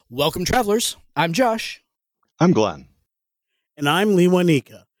Welcome, travelers. I'm Josh. I'm Glenn. And I'm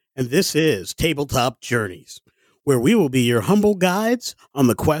Lewanika. And this is Tabletop Journeys, where we will be your humble guides on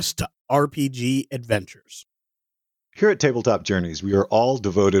the quest to RPG adventures. Here at Tabletop Journeys, we are all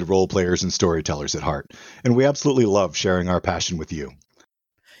devoted role players and storytellers at heart, and we absolutely love sharing our passion with you.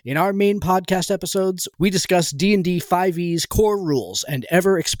 In our main podcast episodes, we discuss D&D 5e's core rules and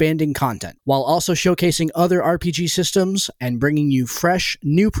ever-expanding content, while also showcasing other RPG systems and bringing you fresh,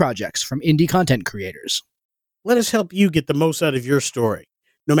 new projects from indie content creators. Let us help you get the most out of your story,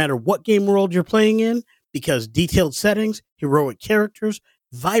 no matter what game world you're playing in, because detailed settings, heroic characters,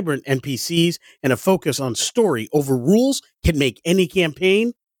 vibrant NPCs, and a focus on story over rules can make any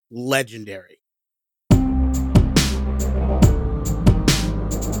campaign legendary.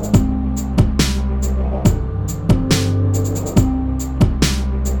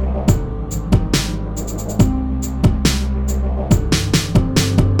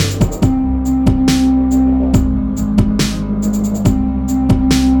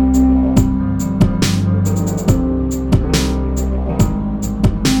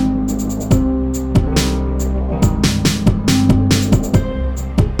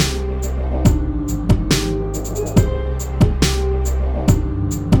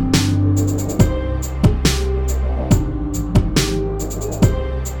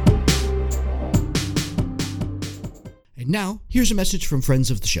 Now, here's a message from friends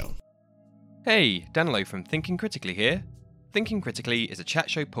of the show. Hey, Danilo from Thinking Critically here. Thinking Critically is a chat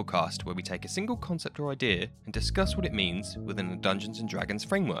show podcast where we take a single concept or idea and discuss what it means within the Dungeons & Dragons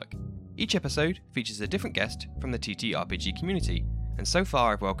framework. Each episode features a different guest from the TTRPG community, and so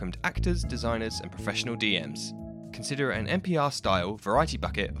far I've welcomed actors, designers, and professional DMs. Consider it an NPR-style variety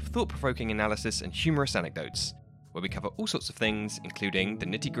bucket of thought-provoking analysis and humorous anecdotes, where we cover all sorts of things, including the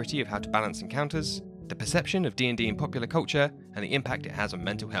nitty-gritty of how to balance encounters, the perception of D&D in popular culture, and the impact it has on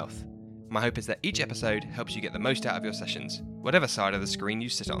mental health. My hope is that each episode helps you get the most out of your sessions, whatever side of the screen you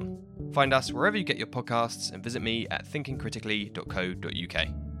sit on. Find us wherever you get your podcasts and visit me at thinkingcritically.co.uk.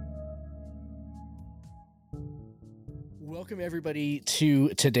 Welcome, everybody, to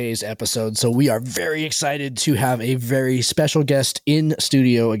today's episode. So we are very excited to have a very special guest in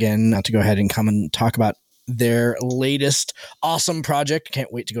studio again, to go ahead and come and talk about their latest awesome project.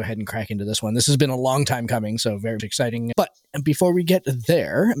 Can't wait to go ahead and crack into this one. This has been a long time coming, so very exciting. But before we get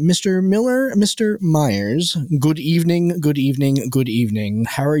there, Mr. Miller, Mr. Myers, good evening, good evening, good evening.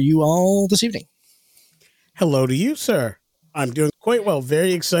 How are you all this evening? Hello to you, sir. I'm doing quite well.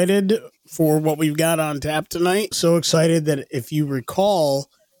 Very excited for what we've got on tap tonight. So excited that if you recall,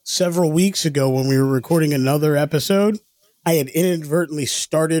 several weeks ago when we were recording another episode, I had inadvertently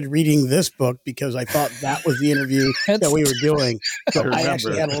started reading this book because I thought that was the interview that we were doing. So I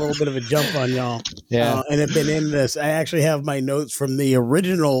actually had a little bit of a jump on y'all. Yeah. And have been in this. I actually have my notes from the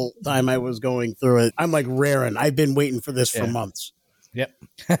original time I was going through it. I'm like raring. I've been waiting for this for months. Yep.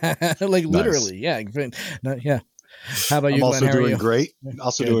 Like literally. Yeah. Yeah. How about you, I'm Glenn? also doing great.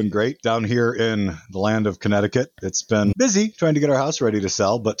 Also doing great down here in the land of Connecticut. It's been busy trying to get our house ready to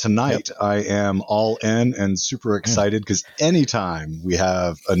sell, but tonight I am all in and super excited because anytime we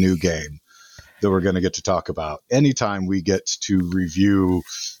have a new game that we're going to get to talk about, anytime we get to review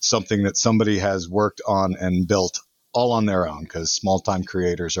something that somebody has worked on and built all on their own, because small-time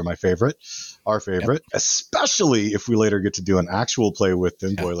creators are our favorite, especially if we later get to do an actual play with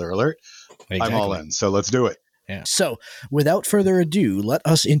them, spoiler alert, I'm all in. So let's do it. Yeah. So, without further ado, let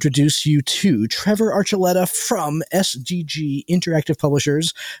us introduce you to Trever Archuleta from SGG Interactive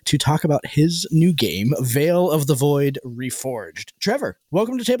Publishers to talk about his new game, Veil of the Void Reforged. Trever,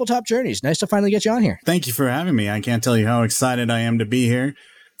 welcome to Tabletop Journeys. Nice to finally get you on here. Thank you for having me. I can't tell you how excited I am to be here.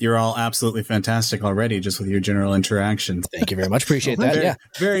 You're all absolutely fantastic already, just with your general interactions. Thank you very much. Appreciate that.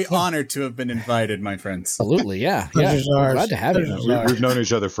 Very honored to have been invited, my friends. Absolutely, yeah. Glad to have you. We've known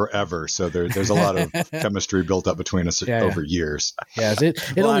each other forever, so there's a lot of chemistry built up between us over years. Yeah,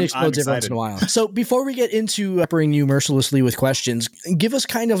 it only explodes every once in a while. So before we get into peppering you mercilessly with questions, give us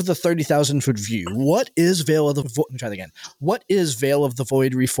kind of the 30,000-foot view. What is Veil of the Void? Let me try that again. What is Veil of the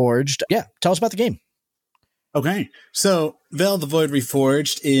Void Reforged? Yeah, tell us about the game. Okay, so Veil of the Void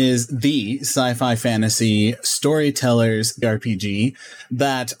Reforged is the sci-fi fantasy storyteller's RPG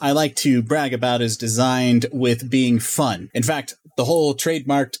that I like to brag about is designed with being fun. In fact, the whole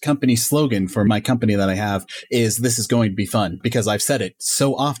trademarked company slogan for my company that I have is "This is going to be fun," because I've said it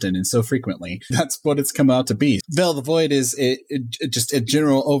so often and so frequently. That's what it's come out to be. Veil of the Void is just a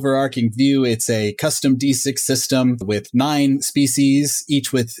general overarching view. It's a custom D6 system with 9 species,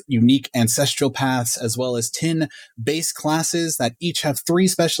 each with unique ancestral paths, as well as 10 base classes that each have 3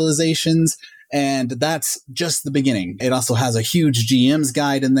 specializations, And that's just the beginning. It also has a huge GM's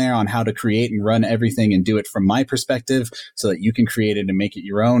guide in there on how to create and run everything and do it from my perspective so that you can create it and make it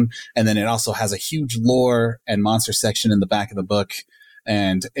your own. And then it also has a huge lore and monster section in the back of the book.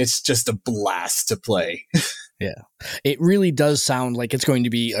 And it's just a blast to play. Yeah, it really does sound like it's going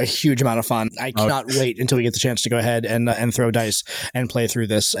to be a huge amount of fun. I cannot wait until we get the chance to go ahead and throw dice and play through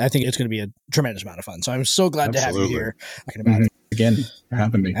this. I think it's going to be a tremendous amount of fun. So I'm so glad to have you here talking about it. Again, for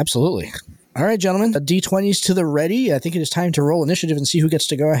having me. Absolutely. All right, gentlemen, D20s to the ready. I think it is time to roll initiative and see who gets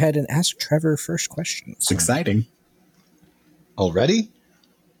to go ahead and ask Trevor first question. It's exciting. Already?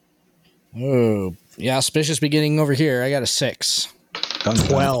 Oh, yeah, auspicious beginning over here. I got a 6.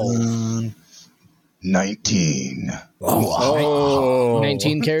 12. 19. Oh.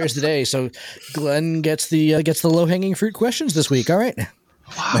 19 carries the day. So Glenn gets the low hanging fruit questions this week. All right. Wow.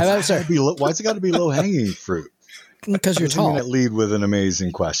 How about it, sir? Why's it got to be low hanging fruit? Because you're tall. I lead with an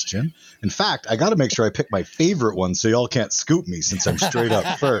amazing question. In fact, I got to make sure I pick my favorite one so y'all can't scoop me since I'm straight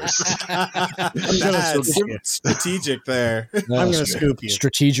up first. Strategic there. I'm going to scoop you.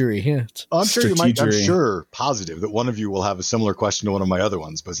 Strategery. Yeah. I'm sure positive that one of you will have a similar question to one of my other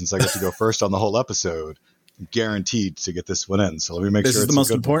ones. But since I get to go first on the whole episode, I'm guaranteed to get this one in. So let me make sure this is the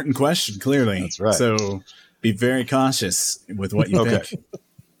most important question, clearly. That's right. So be very cautious with what you pick.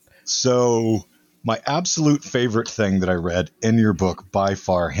 So my absolute favorite thing that I read in your book, by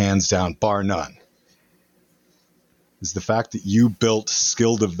far, hands down, bar none, is the fact that you built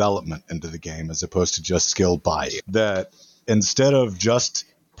skill development into the game as opposed to just skill buy. That instead of just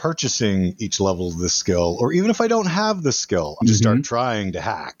purchasing each level of the skill, or even if I don't have the skill, I just start trying to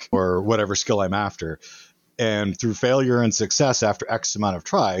hack or whatever skill I'm after. And through failure and success after X amount of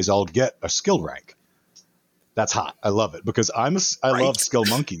tries, I'll get a skill rank. That's hot. I love it because I love skill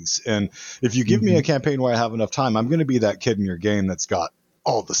monkeys. And if you give me a campaign where I have enough time, I'm going to be that kid in your game that's got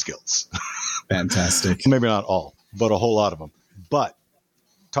all the skills. Fantastic. Maybe not all, but a whole lot of them. But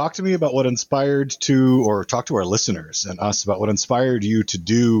talk to me about what inspired or talk to our listeners and us about what inspired you to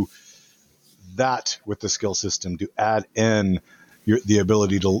do that with the skill system, to add in the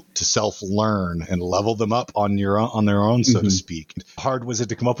ability to self-learn and level them up on their own, so to speak. How hard was it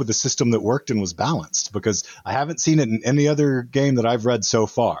to come up with a system that worked and was balanced? Because I haven't seen it in any other game that I've read so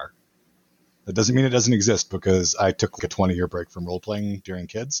far. That doesn't mean it doesn't exist, because I took a 20-year break from role-playing during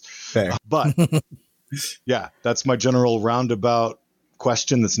kids. Fair. But yeah, that's my general roundabout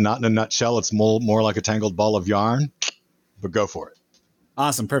question. That's not in a nutshell. It's more like a tangled ball of yarn, but go for it.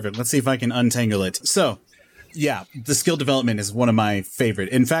 Awesome. Perfect. Let's see if I can untangle it. So, yeah, the skill development is one of my favorite.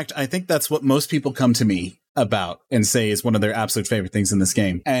 In fact, I think that's what most people come to me about and say is one of their absolute favorite things in this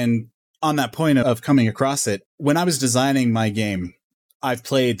game. And on that point of coming across it, when I was designing my game, I've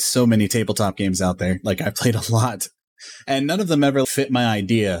played so many tabletop games out there. Like, I've played a lot, and none of them ever fit my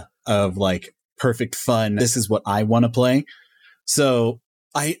idea of like perfect fun. This is what I want to play. So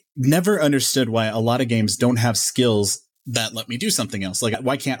I never understood why a lot of games don't have skills that let me do something else. Like,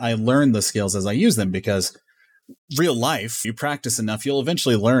 why can't I learn the skills as I use them? Because real life, you practice enough, you'll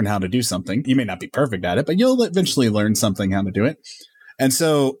eventually learn how to do something. You may not be perfect at it, but you'll eventually learn something how to do it. And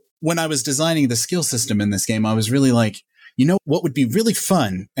so when I was designing the skill system in this game, I was really like, you know, what would be really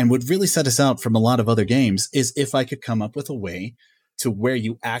fun and would really set us out from a lot of other games is if I could come up with a way to where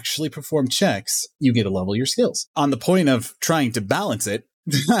you actually perform checks, you get to level your skills. On the point of trying to balance it,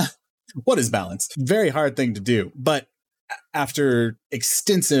 what is balance? Very hard thing to do. But after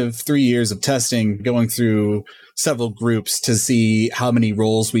extensive 3 years of testing, going through several groups to see how many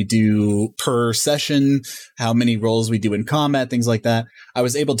rolls we do per session, how many rolls we do in combat, things like that, I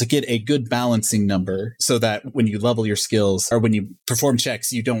was able to get a good balancing number so that when you level your skills or when you perform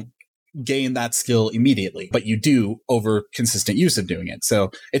checks, you don't gain that skill immediately, but you do over consistent use of doing it.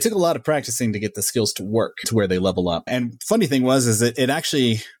 So it took a lot of practicing to get the skills to work to where they level up. And funny thing is that it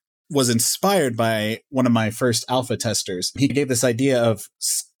actually was inspired by one of my first alpha testers. He gave this idea of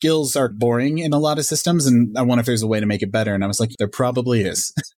skills are boring in a lot of systems, and I wonder if there's a way to make it better. And I was like, there probably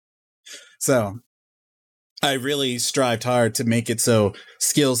is. So I really strived hard to make it so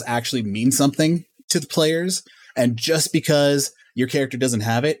skills actually mean something to the players. And just because your character doesn't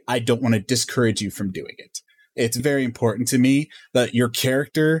have it, I don't want to discourage you from doing it. It's very important to me that your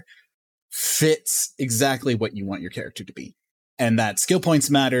character fits exactly what you want your character to be. And that skill points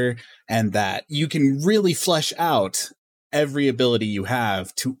matter, and that you can really flesh out every ability you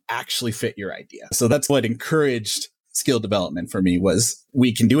have to actually fit your idea. So that's what encouraged skill development for me was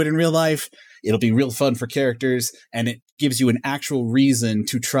we can do it in real life. It'll be real fun for characters, and it gives you an actual reason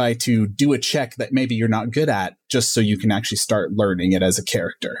to try to do a check that maybe you're not good at, just so you can actually start learning it as a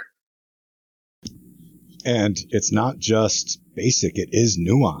character. And it's not just basic, it is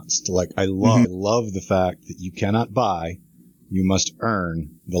nuanced. Like, I love the fact that you cannot buy, you must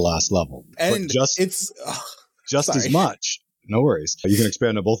earn the last level. And but just as much. No worries. You can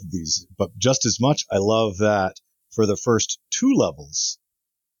expand on both of these, but just as much, I love that for the first 2 levels,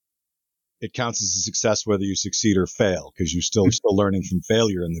 it counts as a success whether you succeed or fail, because you're still learning from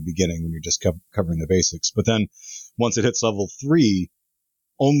failure in the beginning when you're just covering the basics. But then once it hits level 3,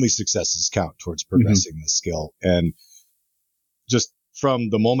 only successes count towards progressing the skill. And just from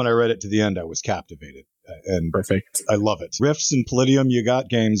the moment I read it to the end, I was captivated. And perfect. I love it. Rifts and Palladium, you got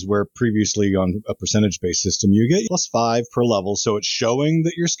games where previously on a percentage-based system, you get +5 per level. So it's showing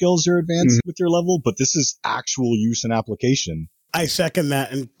that your skills are advanced with your level, but this is actual use and application. I second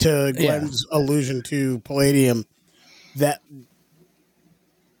that. And to Glenn's allusion to Palladium, that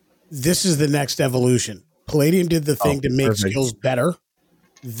this is the next evolution. Palladium did the thing to make skills better.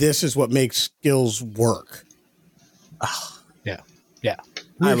 This is what makes skills work. Yeah.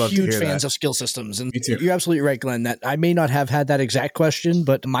 We're huge fans of skill systems. And you're absolutely right, Glenn, that I may not have had that exact question,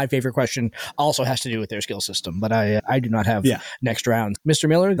 but my favorite question also has to do with their skill system. But I do not have next round. Mr.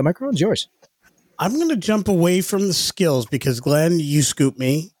 Miller, the microphone's yours. I'm going to jump away from the skills because, Glenn, you scooped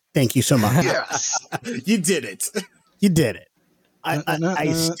me. Thank you so much. Yes. You did it. You did it.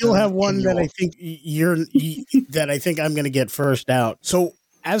 I still have one that I think that I think I'm going to get first out. So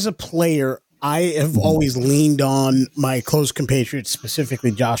as a player, I have always leaned on my close compatriots, specifically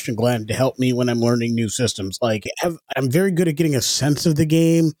Josh and Glenn, to help me when I'm learning new systems. Like, I'm very good at getting a sense of the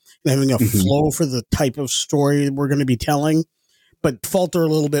game and having a flow for the type of story we're going to be telling, but falter a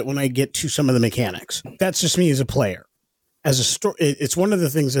little bit when I get to some of the mechanics. That's just me as a player. As a it's one of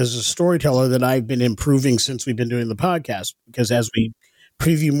the things as a storyteller that I've been improving since we've been doing the podcast, because as we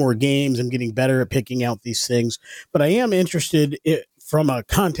preview more games, I'm getting better at picking out these things. But I am interested from a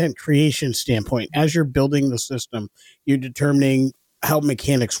content creation standpoint. As you're building the system, you're determining how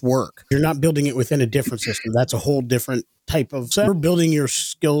mechanics work. You're not building it within a different system. That's a whole different type of set. You're building your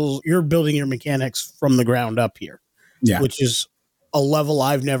skills. You're building your mechanics from the ground up here, which is a level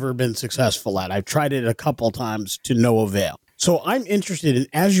I've never been successful at. I've tried it a couple times to no avail. So I'm interested in,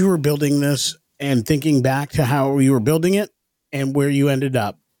 as you were building this and thinking back to how you were building it and where you ended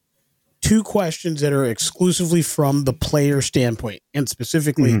up, 2 questions that are exclusively from the player standpoint, and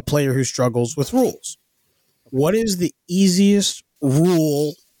specifically the player who struggles with rules. What is the easiest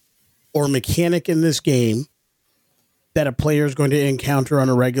rule or mechanic in this game that a player is going to encounter on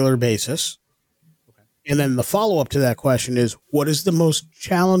a regular basis? And then the follow-up to that question is, what is the most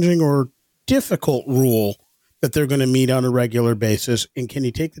challenging or difficult rule that they're going to meet on a regular basis? And can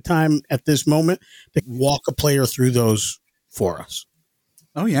you take the time at this moment to walk a player through those for us?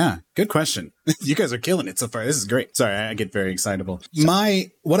 Oh, yeah. Good question. You guys are killing it so far. This is great. Sorry, I get very excitable.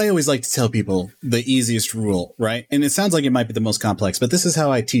 What I always like to tell people, the easiest rule, right? And it sounds like it might be the most complex, but this is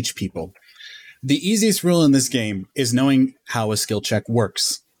how I teach people. The easiest rule in this game is knowing how a skill check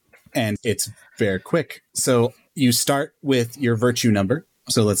works. And it's very quick. So you start with your virtue number.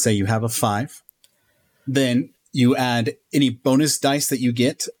 So let's say you have a 5. Then you add any bonus dice that you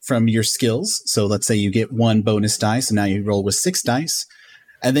get from your skills. So let's say you get 1 bonus dice, and now you roll with 6 dice.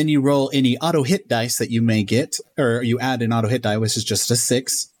 And then you roll any auto hit dice that you may get, or you add an auto hit die, which is just a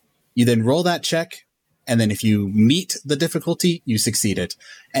 6. You then roll that check. And then if you meet the difficulty, you succeed it.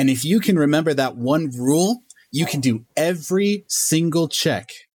 And if you can remember that one rule, you can do every single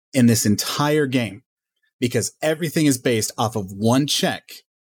check in this entire game, because everything is based off of one check.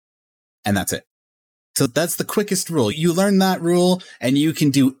 And that's it. So that's the quickest rule. You learn that rule and you can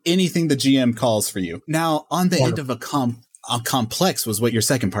do anything the GM calls for you. Now, on the end of a complex was what your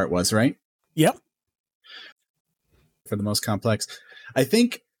second part was, right? Yep. For the most complex. I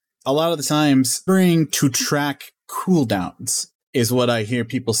think a lot of the times to track cooldowns is what I hear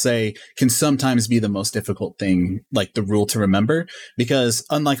people say can sometimes be the most difficult thing, like the rule to remember, because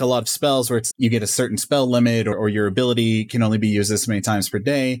unlike a lot of spells where you get a certain spell limit or your ability can only be used this many times per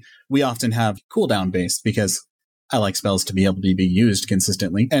day, we often have cooldown based, because I like spells to be able to be used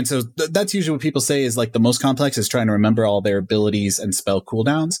consistently. And so that's usually what people say is like the most complex is trying to remember all their abilities and spell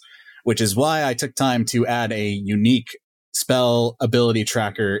cooldowns, which is why I took time to add a unique spell ability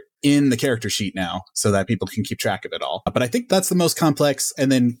tracker in the character sheet now so that people can keep track of it all. But I think that's the most complex.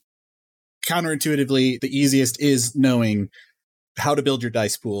 And then counterintuitively, the easiest is knowing how to build your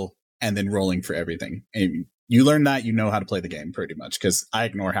dice pool and then rolling for everything. And you learn that, you know how to play the game pretty much, because I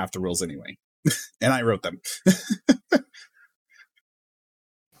ignore half the rules anyway. And I wrote them.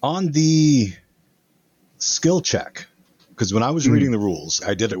 On the skill check, because when I was reading the rules,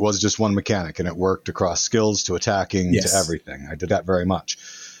 it was just one mechanic and it worked across skills to attacking to everything. I did that very much.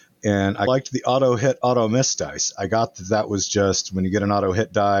 And I liked the auto hit, auto miss dice. I got that was just when you get an auto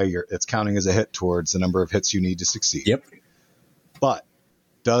hit die, it's counting as a hit towards the number of hits you need to succeed. Yep. But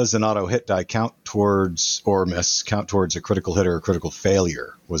does an auto hit die count towards a critical hit or a critical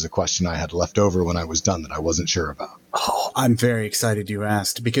failure was a question I had left over when I was done that I wasn't sure about. Oh, I'm very excited you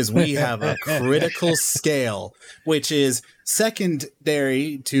asked, because we have a critical scale, which is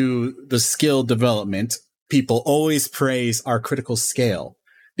secondary to the skill development. People always praise our critical scale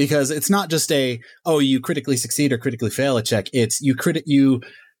because it's not just you critically succeed or critically fail a check. It's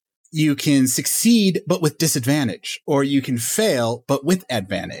you can succeed, but with disadvantage, or you can fail, but with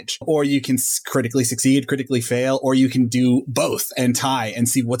advantage, or you can critically succeed, critically fail, or you can do both and tie and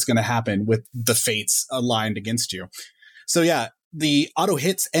see what's going to happen with the fates aligned against you. So yeah, the auto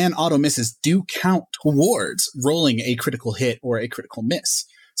hits and auto misses do count towards rolling a critical hit or a critical miss.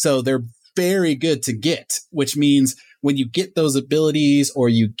 So they're very good to get, which means when you get those abilities or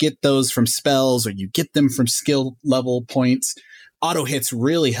you get those from spells or you get them from skill level points, auto hits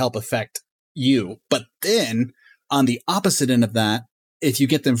really help affect you. But then on the opposite end of that, if you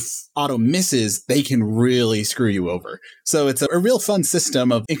get them auto misses, they can really screw you over. So it's a real fun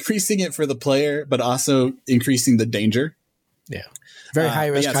system of increasing it for the player, but also increasing the danger. Yeah. Very high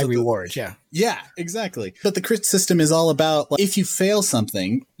risk, high reward. Yeah. Yeah, exactly. But the crit system is all about, like, if you fail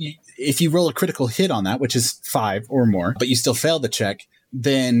something, if you roll a critical hit on that, which is 5 or more, but you still fail the check,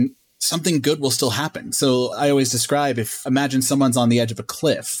 then something good will still happen. So I always describe, imagine someone's on the edge of a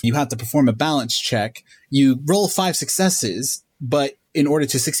cliff. You have to perform a balance check. You roll 5 successes, but in order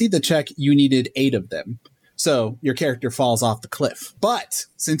to succeed the check, you needed 8 of them. So your character falls off the cliff. But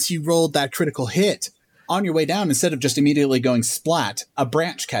since you rolled that critical hit, on your way down, instead of just immediately going splat, a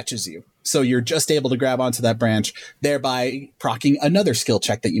branch catches you. So you're just able to grab onto that branch, thereby proccing another skill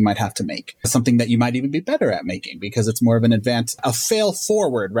check that you might have to make. Something that you might even be better at making because it's more of a fail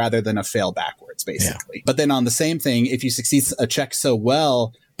forward rather than a fail backwards, basically. Yeah. But then on the same thing, if you succeed a check so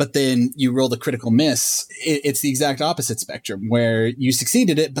well, but then you roll the critical miss, it's the exact opposite spectrum where you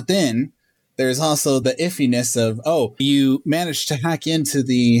succeeded it, but then there's also the iffiness of, you managed to hack into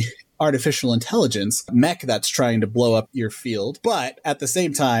the artificial intelligence mech that's trying to blow up your field, but at the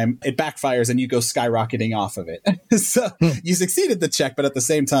same time it backfires and you go skyrocketing off of it. So you succeeded the check, but at the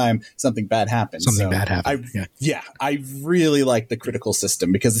same time something bad happens. I really like the critical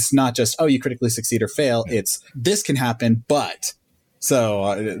system because it's not just you critically succeed or fail. It's this can happen, but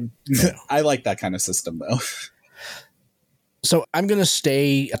I like that kind of system though. So I'm going to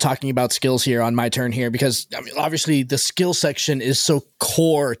stay talking about skills here on my turn here because obviously the skill section is so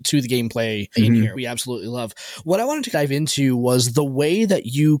core to the gameplay in here. We absolutely love. What I wanted to dive into was the way that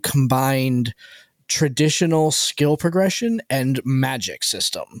you combined traditional skill progression and magic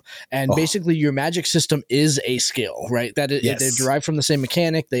system. And basically your magic system is a skill, right? They're derived from the same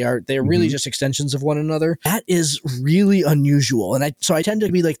mechanic. They're really just extensions of one another. That is really unusual. And I tend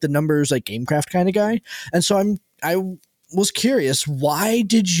to be like the numbers, like Gamecraft kind of guy. And so I was curious, why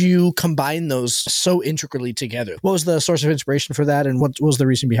did you combine those so intricately together? What was the source of inspiration for that, and what was the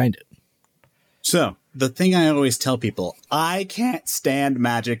reason behind it? So, the thing I always tell people, I can't stand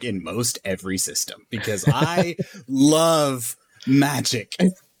magic in most every system because I love magic.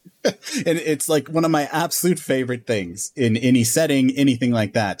 And it's like one of my absolute favorite things in any setting, anything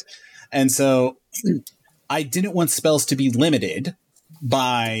like that. And so I didn't want spells to be limited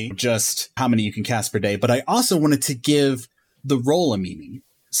by just how many you can cast per day, but I also wanted to give the role a meaning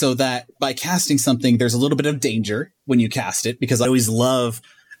so that by casting something, there's a little bit of danger when you cast it, because I always love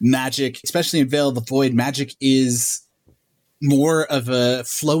magic, especially in Veil of the Void. Magic is more of a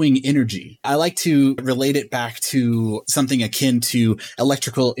flowing energy. I like to relate it back to something akin to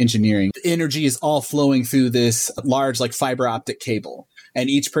electrical engineering. The energy is all flowing through this large, like fiber optic cable, and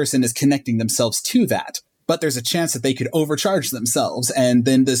each person is connecting themselves to that. But there's a chance that they could overcharge themselves, and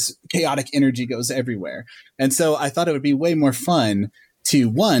then this chaotic energy goes everywhere. And so I thought it would be way more fun to,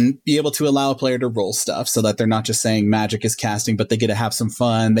 one, be able to allow a player to roll stuff so that they're not just saying magic is casting, but they get to have some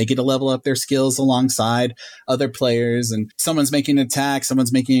fun. They get to level up their skills alongside other players, and someone's making an attack,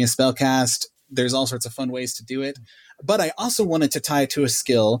 someone's making a spell cast. There's all sorts of fun ways to do it. But I also wanted to tie it to a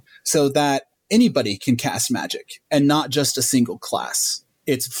skill so that anybody can cast magic and not just a single class.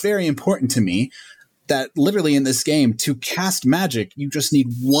 It's very important to me that literally in this game, to cast magic, you just need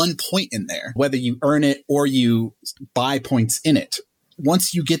 1 point in there, whether you earn it or you buy points in it.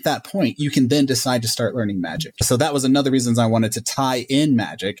 Once you get that point, you can then decide to start learning magic. So that was another reason I wanted to tie in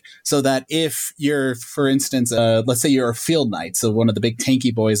magic, so that if you're, for instance, let's say you're a field knight, so one of the big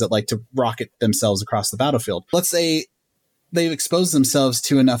tanky boys that like to rocket themselves across the battlefield. Let's say they've exposed themselves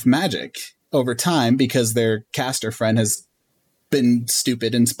to enough magic over time because their caster friend has been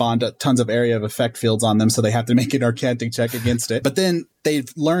stupid and spawned tons of area of effect fields on them, so they have to make an Arcantic check against it. But then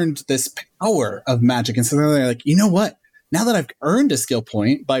they've learned this power of magic, and so they're like, you know what? Now that I've earned a skill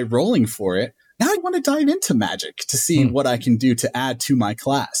point by rolling for it, now I want to dive into magic to see what I can do to add to my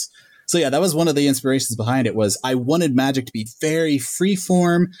class. So yeah, that was one of the inspirations behind it. Was I wanted magic to be very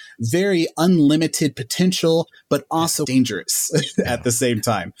freeform, very unlimited potential, but also dangerous at the same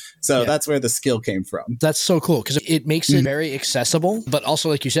time. So that's where the skill came from. That's so cool because it makes it very accessible, but also,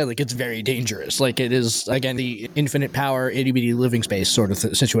 like you said, like it's very dangerous. Like it is, again, the infinite power, itty bitty living space sort of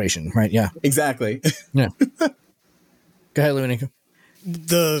situation, right? Yeah, exactly. Yeah. Go ahead, Luminico.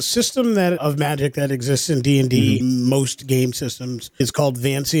 The system of magic that exists in D&D, most game systems, is called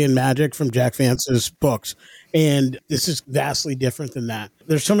Vancian Magic from Jack Vance's books. And this is vastly different than that.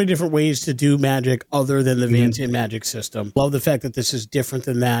 There's so many different ways to do magic other than the Vancian Magic system. Love the fact that this is different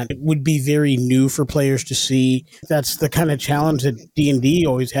than that. It would be very new for players to see. That's the kind of challenge that D&D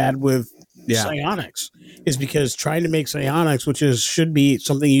always had with psionics, is because trying to make psionics, which should be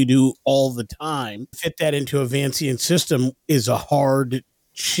something you do all the time, fit that into a Vancian system is a hard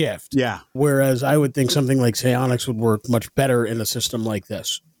shift. Yeah. Whereas I would think something like psionics would work much better in a system like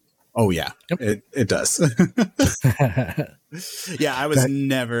this. Oh, yeah. Yep. It does. Yeah, I was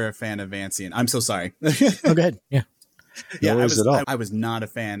never a fan of Vancian. I'm so sorry. Oh, go ahead. Yeah. Yeah, I was not a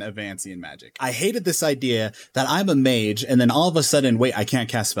fan of Vancian magic. I hated this idea that I'm a mage and then all of a sudden, wait, I can't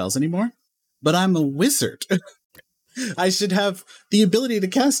cast spells anymore? But I'm a wizard. I should have the ability to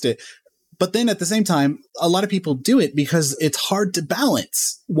cast it. But then at the same time, a lot of people do it because it's hard to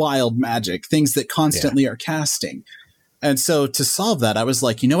balance wild magic, things that constantly are casting. And so to solve that, I was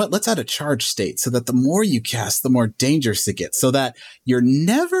like, you know what? Let's add a charge state so that the more you cast, the more dangerous it gets, so that you're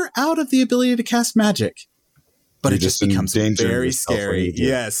never out of the ability to cast magic. But it just becomes very scary.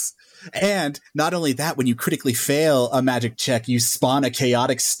 Yes. And not only that, when you critically fail a magic check, you spawn a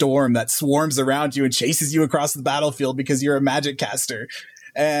chaotic storm that swarms around you and chases you across the battlefield because you're a magic caster.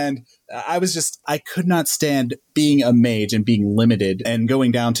 And I could not stand being a mage and being limited and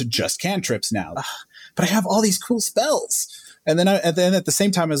going down to just cantrips now. But I have all these cool spells. And then at the same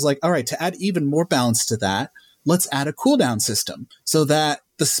time, I was like, all right, to add even more balance to that, let's add a cooldown system so that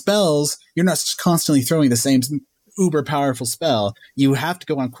the spells, you're not just constantly throwing the same uber powerful spell. You have to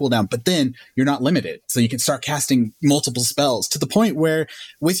go on cooldown, but then you're not limited. So you can start casting multiple spells to the point where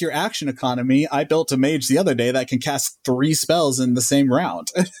with your action economy, I built a mage the other day that can cast 3 spells in the same round.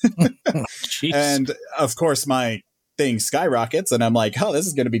 And of course my thing skyrockets and I'm like, oh, this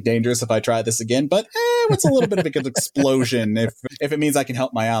is going to be dangerous if I try this again. But what's a little bit of a good explosion if it means I can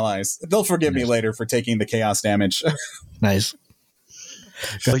help my allies. They'll forgive me later for taking the chaos damage. Nice.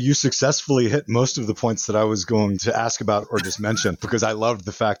 So you successfully hit most of the points that I was going to ask about or just mention, because I loved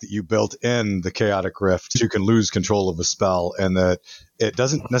the fact that you built in the chaotic rift. You can lose control of a spell and that it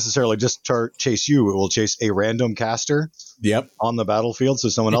doesn't necessarily just chase you. It will chase a random caster on the battlefield. So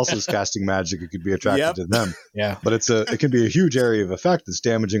someone else is casting magic. It could be attracted to them. Yeah. But it can be a huge area of effect that's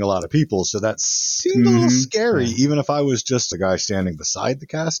damaging a lot of people. So that seemed a little scary, even if I was just a guy standing beside the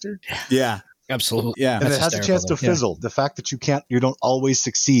caster. Yeah. Absolutely. Yeah. And it has a chance to fizzle. The fact that you don't always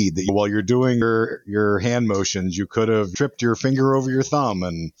succeed, that while you're doing your hand motions, you could have tripped your finger over your thumb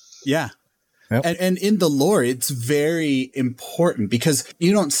and And in the lore, it's very important because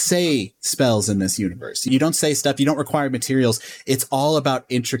you don't say spells in this universe. You don't say stuff. You don't require materials. It's all about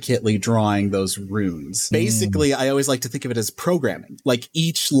intricately drawing those runes. Basically, I always like to think of it as programming. Like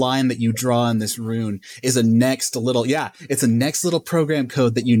each line that you draw in this rune is a next little program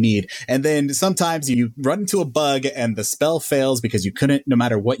code that you need. And then sometimes you run into a bug and the spell fails because you couldn't, no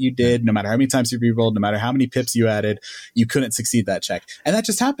matter what you did, no matter how many times you rerolled, no matter how many pips you added, you couldn't succeed that check. And that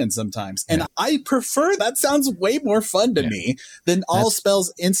just happens sometimes. And I prefer that. Sounds way more fun to me than all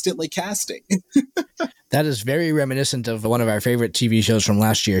spells instantly casting. That is very reminiscent of one of our favorite TV shows from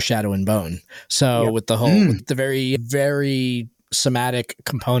last year, Shadow and Bone. So with the whole, with the very, very somatic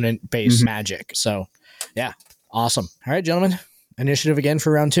component based magic. So yeah, awesome. All right, gentlemen, initiative again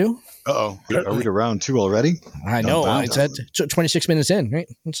for round 2. Uh-oh. Are we to round 2 already? I know. It's at 26 minutes in, right?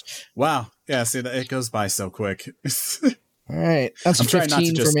 Wow. Yeah, see, it goes by so quick. All right. That's I'm 15 trying not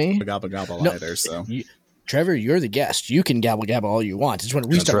to just for me. Gobble either, so. Trevor, you're the guest. You can gabble all you want. It's when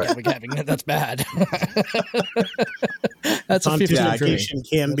we start gabbling that's bad. That's a 15 for me.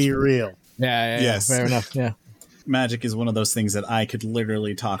 Can be real. Yeah, yes. Fair enough. Yeah. Magic is one of those things that I could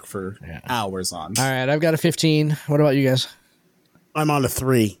literally talk for hours on. All right, I've got a 15. What about you guys? I'm on a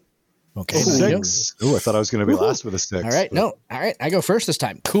 3. Okay. 6. Ooh, I thought I was going to be last with a 6. All right. But... No. All right. I go first this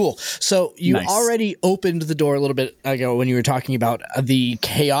time. Cool. So you already opened the door a little bit ago when you were talking about the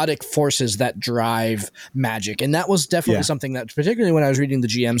chaotic forces that drive magic. And that was definitely something that, particularly when I was reading the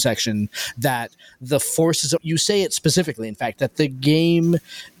GM section, that the forces, you say it specifically, in fact, that the game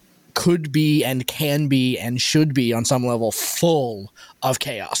could be and can be and should be on some level full of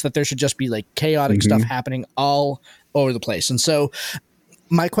chaos, that there should just be like chaotic stuff happening all over the place. And so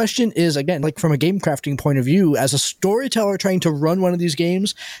my question is, again, like from a game crafting point of view, as a storyteller trying to run one of these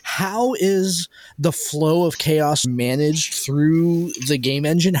games, how is the flow of chaos managed through the game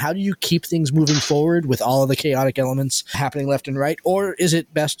engine? How do you keep things moving forward with all of the chaotic elements happening left and right? Or is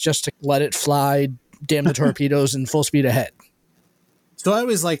it best just to let it fly, damn the torpedoes, and full speed ahead? So I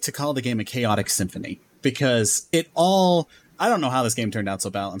always like to call the game a chaotic symphony because it all... I don't know how this game turned out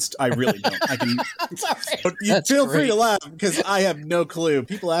so balanced. I really don't. I can. But you feel free to laugh because I have no clue.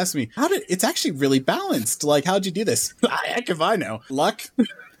 People ask me, it's actually really balanced. Like, how'd you do this? Heck if I know. Luck.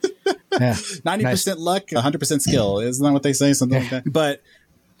 90% luck, 100% skill. Isn't that what they say? Something like that. But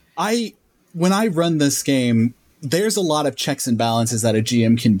when I run this game, there's a lot of checks and balances that a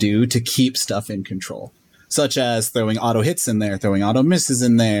GM can do to keep stuff in control. Such as throwing auto hits in there, throwing auto misses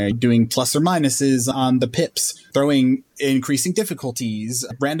in there, doing plus or minuses on the pips, throwing increasing difficulties,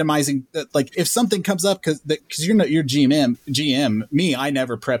 randomizing. Like if something comes up, because you're not your GM, me, I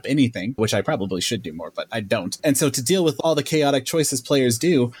never prep anything, which I probably should do more, but I don't. And so to deal with all the chaotic choices players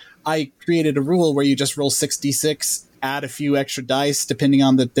do, I created a rule where you just roll 6d6, add a few extra dice depending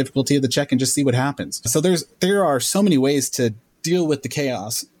on the difficulty of the check, and just see what happens. So there are so many ways to deal with the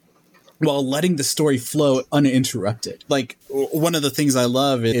chaos while letting the story flow uninterrupted. Like, one of the things I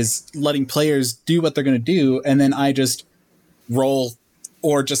love is letting players do what they're going to do, and then I just roll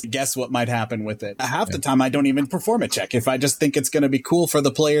or just guess what might happen with it. Half the time, I don't even perform a check. If I just think it's going to be cool for the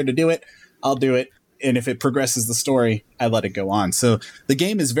player to do it, I'll do it. And if it progresses the story, I let it go on. So the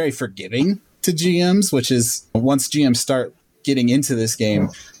game is very forgiving to GMs, which is once GMs start getting into this game,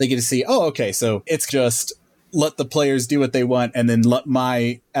 they get to see, oh, okay, so it's just... let the players do what they want, and then let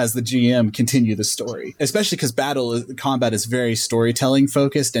as the GM, continue the story. Especially because combat is very storytelling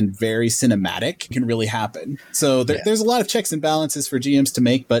focused and very cinematic. It can really happen. So there's a lot of checks and balances for GMs to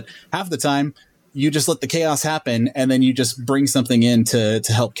make, but half the time you just let the chaos happen, and then you just bring something in to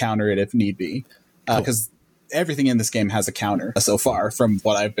help counter it if need be. Because everything in this game has a counter so far, from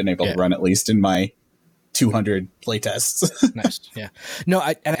what I've been able to run, at least in my 200 playtests. Nice. Yeah. No,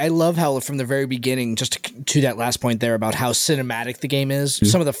 I love how from the very beginning, just to that last point there about how cinematic the game is,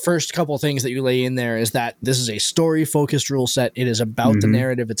 some of the first couple of things that you lay in there is that this is a story focused rule set. It is about the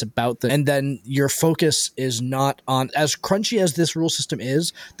narrative. It's about and then your focus is not on, as crunchy as this rule system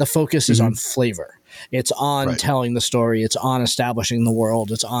is, the focus is on flavor. It's on telling the story. It's on establishing the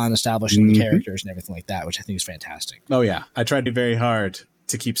world. It's on establishing the characters and everything like that, which I think is fantastic. Oh yeah. I tried to do very hard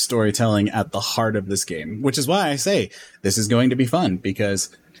to keep storytelling at the heart of this game, which is why I say this is going to be fun, because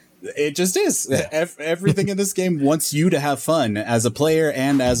it just is. Yeah. Everything in this game wants you to have fun as a player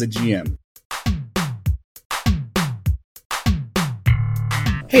and as a GM.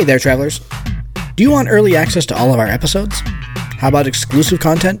 Hey there, travelers. Do you want early access to all of our episodes? How about exclusive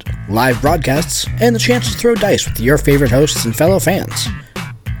content, live broadcasts, and the chance to throw dice with your favorite hosts and fellow fans?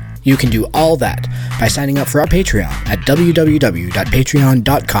 You can do all that by signing up for our Patreon at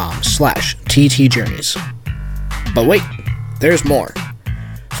www.patreon.com/ttjourneys. But wait, there's more.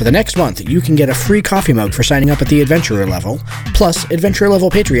 For the next month, you can get a free coffee mug for signing up at the Adventurer level, plus Adventurer level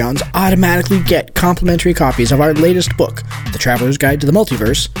Patreons automatically get complimentary copies of our latest book, The Traveler's Guide to the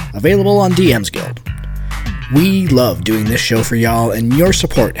Multiverse, available on DM's Guild. We love doing this show for y'all, and your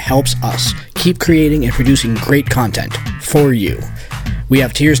support helps us keep creating and producing great content for you. We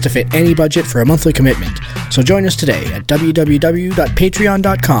have tiers to fit any budget for a monthly commitment, so join us today at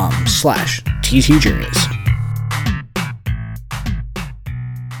www.patreon.com/ttjourneys.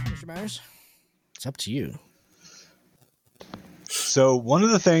 Mr. Myers, it's up to you. So one of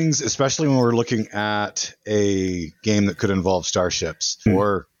the things, especially when we're looking at a game that could involve starships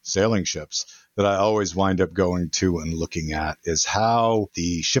or sailing ships, that I always wind up going to and looking at is how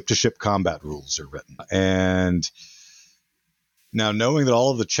the ship-to-ship combat rules are written. And now, knowing that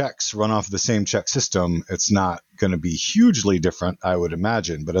all of the checks run off the same check system, it's not going to be hugely different, I would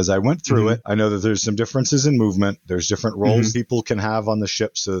imagine. But as I went through it, I know that there's some differences in movement. There's different roles people can have on the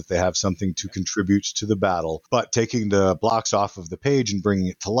ship so that they have something to contribute to the battle. But taking the blocks off of the page and bringing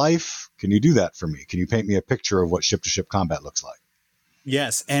it to life, can you do that for me? Can you paint me a picture of what ship-to-ship combat looks like?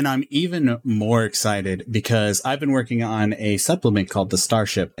 Yes, and I'm even more excited because I've been working on a supplement called the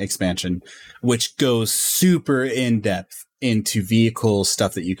Starship expansion, which goes super in depth into vehicle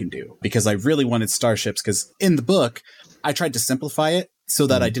stuff that you can do, because I really wanted starships, because in the book, I tried to simplify it so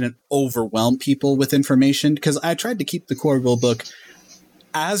that I didn't overwhelm people with information, because I tried to keep the core rule book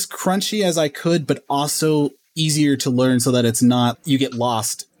as crunchy as I could, but also easier to learn so that it's not, you get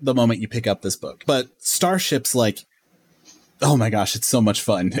lost the moment you pick up this book. But starships, like, oh my gosh, it's so much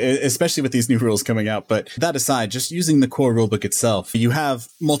fun, especially with these new rules coming out. But that aside, just using the core rulebook itself, you have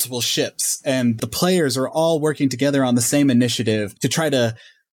multiple ships and the players are all working together on the same initiative to try to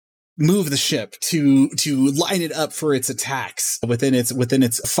move the ship, to line it up for its attacks within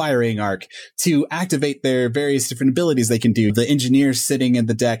its firing arc, to activate their various different abilities they can do. The engineer sitting in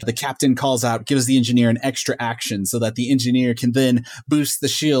the deck, the captain calls out, gives the engineer an extra action so that the engineer can then boost the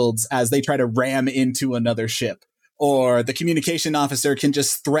shields as they try to ram into another ship. Or the communication officer can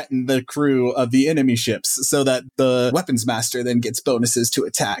just threaten the crew of the enemy ships so that the weapons master then gets bonuses to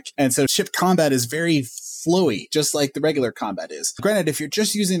attack. And so ship combat is very flowy, just like the regular combat is. Granted, if you're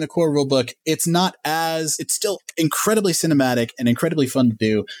just using the core rulebook, it's still incredibly cinematic and incredibly fun to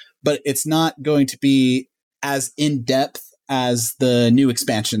do, but it's not going to be as in-depth as the new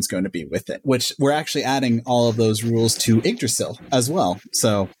expansion is going to be with it, which we're actually adding all of those rules to Yggdrasil as well.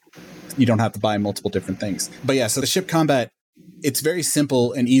 So you don't have to buy multiple different things. But yeah, so the ship combat, it's very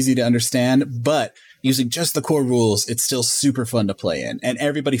simple and easy to understand, but using just the core rules, it's still super fun to play in. And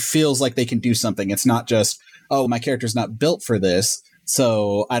everybody feels like they can do something. It's not just, oh, my character's not built for this,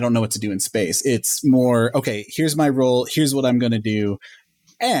 so I don't know what to do in space. It's more, okay, here's my role, here's what I'm going to do.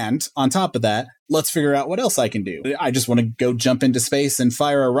 And on top of that, let's figure out what else I can do. I just want to go jump into space and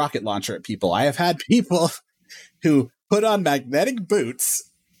fire a rocket launcher at people. I have had people who put on magnetic boots,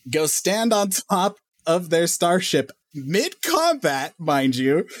 go stand on top of their starship mid-combat, mind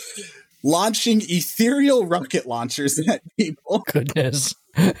you, launching ethereal rocket launchers at people. Goodness.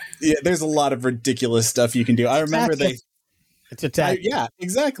 Yeah, there's a lot of ridiculous stuff you can do. I remember It's attack. yeah,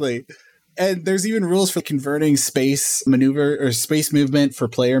 exactly. And there's even rules for converting space maneuver or space movement for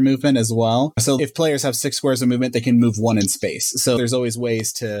player movement as well. So if players have 6 squares of movement, they can move 1 in space. So there's always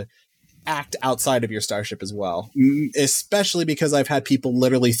ways to act outside of your starship as well, especially because I've had people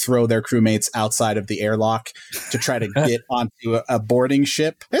literally throw their crewmates outside of the airlock to try to get onto a boarding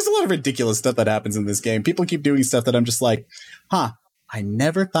ship. There's a lot of ridiculous stuff that happens in this game. People keep doing stuff that I'm just like, I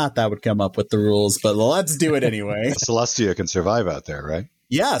never thought that would come up with the rules, but let's do it anyway. Celestia can survive out there, right?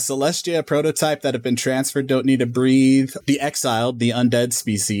 Yeah, Celestia prototype that have been transferred don't need to breathe. The exiled, the undead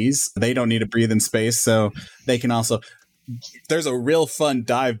species, they don't need to breathe in space, so they can also... There's a real fun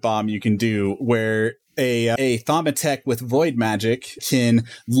dive bomb you can do where a Thaumatek with void magic can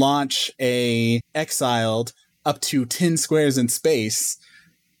launch a exiled up to 10 squares in space.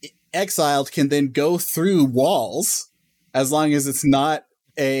 Exiled can then go through walls as long as it's not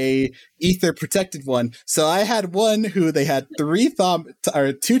a ether protected one. So I had one who they had 2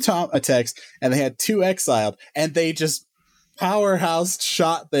 Thaumateks and they had 2 exiled, and they just powerhouse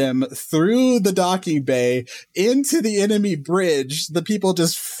shot them through the docking bay into the enemy bridge. The people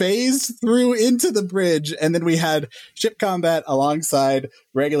just phased through into the bridge, and then we had ship combat alongside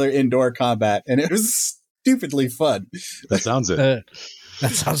regular indoor combat, and it was stupidly fun. That sounds it.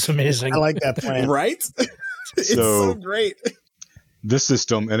 That sounds amazing. I like that plan. Right? It's so great. This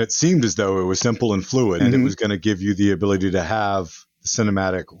system, and it seemed as though it was simple and fluid, and it was going to give you the ability to have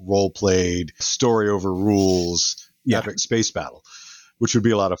cinematic, role-played, story over rules, epic space battle, which would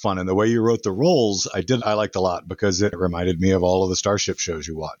be a lot of fun. And the way you wrote the roles, I liked a lot, because it reminded me of all of the Starship shows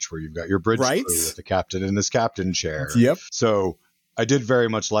you watch, where you've got your bridge crew with the captain in his captain chair. Yep. So I did very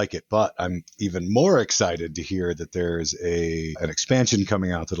much like it, but I'm even more excited to hear that there's an expansion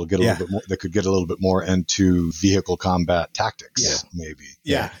coming out that'll get a little bit more, that could get a little bit more into vehicle combat tactics, maybe.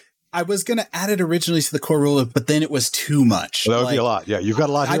 Yeah. I was going to add it originally to the core rule, but then it was too much. Well, that would be a lot. Yeah, you've got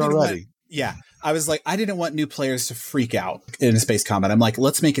a lot here already. I was like, I didn't want new players to freak out in space combat. I'm like,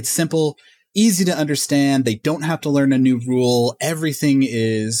 let's make it simple, easy to understand. They don't have to learn a new rule.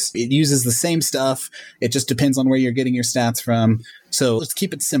 It uses the same stuff. It just depends on where you're getting your stats from. So let's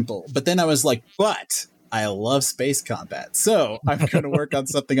keep it simple. But then I was like, but I love space combat, so I'm going to work on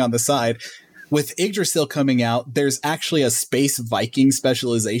something on the side. With Yggdrasil coming out, there's actually a space Viking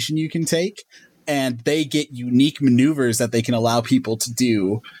specialization you can take, and they get unique maneuvers that they can allow people to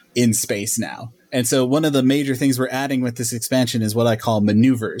do in space now. And so one of the major things we're adding with this expansion is what I call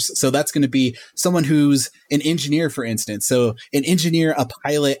maneuvers. So that's going to be someone who's an engineer, for instance. So an engineer, a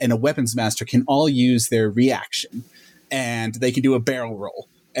pilot, and a weapons master can all use their reaction, and they can do a barrel roll.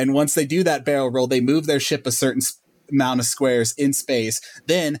 And once they do that barrel roll, they move their ship a certain amount of squares in space.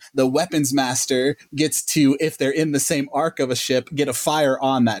 Then the weapons master gets to, if they're in the same arc of a ship, get a fire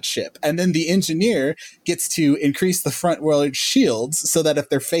on that ship. And then the engineer gets to increase the front world shields so that if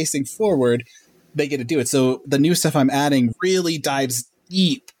they're facing forward, they get to do it. So the new stuff I'm adding really dives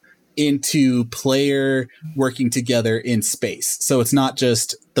deep into player working together in space. So it's not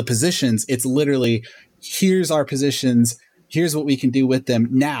just the positions, it's literally, here's our positions, here's what we can do with them.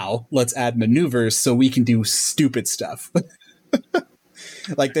 Now let's add maneuvers so we can do stupid stuff.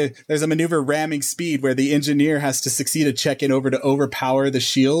 Like there's a maneuver ramming speed where the engineer has to succeed a check in over to overpower the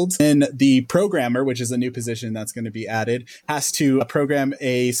shields. And the programmer, which is a new position that's going to be added, has to program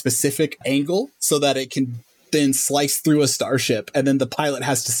a specific angle so that it can then slice through a starship. And then the pilot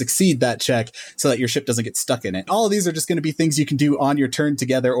has to succeed that check so that your ship doesn't get stuck in it. All of these are just going to be things you can do on your turn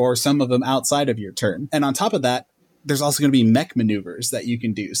together, or some of them outside of your turn. And on top of that, there's also going to be mech maneuvers that you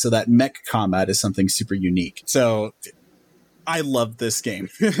can do. So that mech combat is something super unique. So I love this game.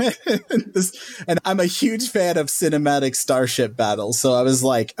 And I'm a huge fan of cinematic starship battles. So I was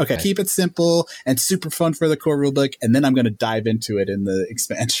like, okay, keep it simple and super fun for the core rulebook. And then I'm going to dive into it in the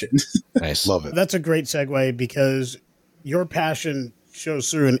expansion. Nice. Love it. That's a great segue because your passion shows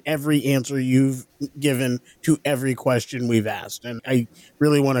through in every answer you've given to every question we've asked. And I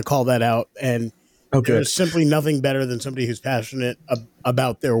really want to call that out. And there's simply nothing better than somebody who's passionate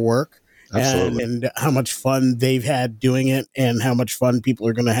about their work. And how much fun they've had doing it and how much fun people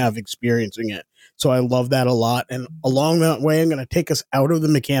are going to have experiencing it. So I love that a lot. And along that way, I'm going to take us out of the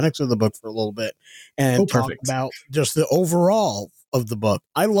mechanics of the book for a little bit and talk about just the overall of the book.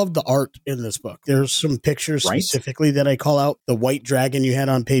 I love the art in this book. There's some pictures specifically that I call out. The white dragon you had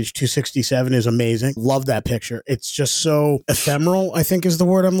on page 267 is amazing. Love that picture. It's just so ephemeral, I think is the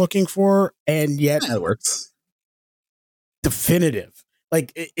word I'm looking for. And yet it works. Definitive.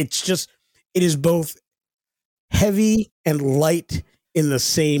 Like it is both heavy and light in the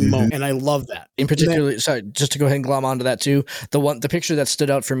same moment. And I love that. In particular, sorry, just to go ahead and glom onto that too. The picture that stood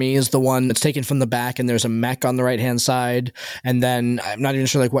out for me is the one that's taken from the back, and there's a mech on the right hand side. And then I'm not even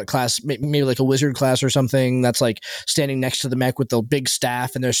sure like what class, maybe like a wizard class or something, that's like standing next to the mech with the big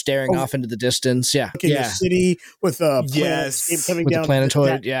staff, and they're staring off into the distance. Yeah. In the city with a coming with down. The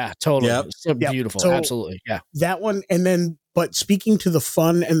planetoid. Yeah, totally. Yep. So beautiful. So absolutely. Yeah. That one. And then, but speaking to the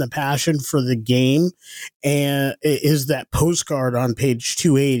fun and the passion for the game, and is that postcard on page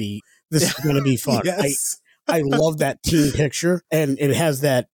 280. This is going to be fun. Yes. I love that team picture, and it has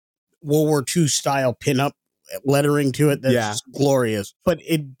that World War II style pinup lettering to it that's just glorious. But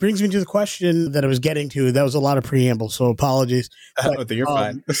it brings me to the question that I was getting to. That was a lot of preamble, so apologies. But, you're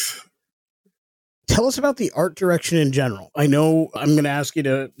fine. Tell us about the art direction in general. I know I'm going to ask you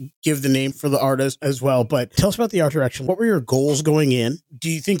to give the name for the artist as well, but tell us about the art direction. What were your goals going in? Do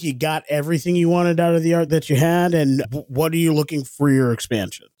you think you got everything you wanted out of the art that you had? And what are you looking for your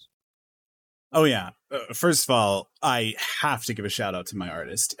expansions? Oh, yeah. First of all, I have to give a shout out to my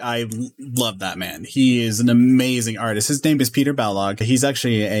artist. I love that man. He is an amazing artist. His name is Peter Balog. He's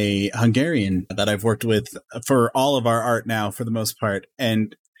actually a Hungarian that I've worked with for all of our art now for the most part.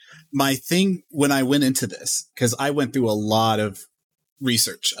 And my thing when I went into this, because I went through a lot of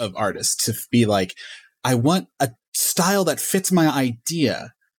research of artists to be like, I want a style that fits my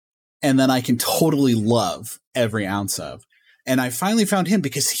idea and then I can totally love every ounce of. And I finally found him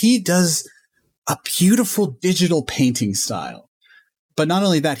because he does a beautiful digital painting style. But not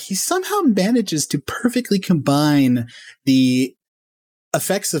only that, he somehow manages to perfectly combine the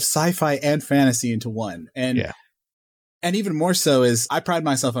effects of sci-fi and fantasy into one. And even more so is I pride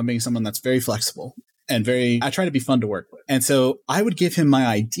myself on being someone that's very flexible and I try to be fun to work with. And so I would give him my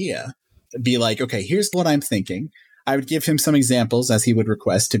idea, be like, okay, here's what I'm thinking. I would give him some examples as he would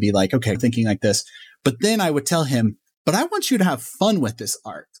request to be like, okay, I'm thinking like this. But then I would tell him, but I want you to have fun with this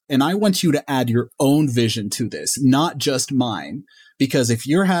art. And I want you to add your own vision to this, not just mine. Because if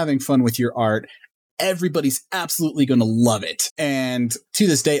you're having fun with your art, everybody's absolutely going to love it. And to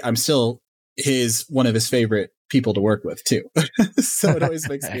this day, I'm still one of his favorite people to work with too. So it always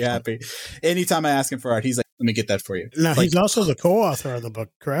makes me happy. Anytime I ask him for art, he's like, let me get that for you. Now, he's also the co-author of the book,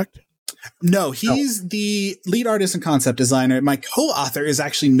 correct? No, he's the lead artist and concept designer. My co-author is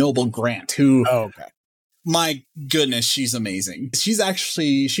actually Noble Grant, who, my goodness, she's amazing. She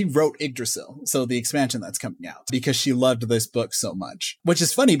wrote Yggdrasil, so the expansion that's coming out, because she loved this book so much. Which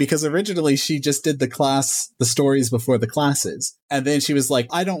is funny because originally she just did the stories before the classes. And then she was like,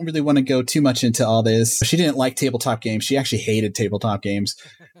 I don't really want to go too much into all this. She didn't like tabletop games. She actually hated tabletop games.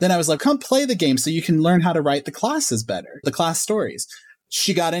 Then I was like, come play the game so you can learn how to write the classes better, the class stories.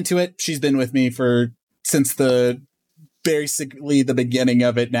 She got into it. She's been with me since basically the beginning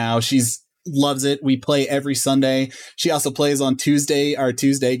of it now. She's loves it. We play every Sunday. She also plays on Tuesday, our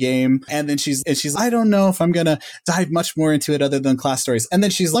Tuesday game. And then she's, I don't know if I'm going to dive much more into it other than class stories. And then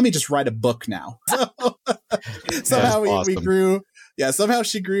she's, let me just write a book now. So somehow we grew. Yeah, somehow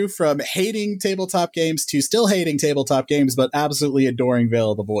she grew from hating tabletop games to still hating tabletop games, but absolutely adoring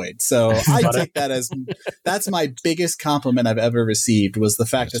Veil of the Void. So I take that as, that's my biggest compliment I've ever received, was the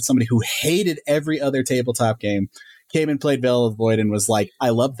fact that somebody who hated every other tabletop game came and played Veil of the Void and was like, I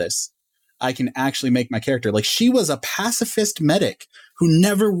love this. I can actually make my character. Like, she was a pacifist medic who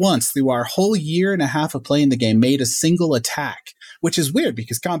never once through our whole year and a half of playing the game made a single attack, which is weird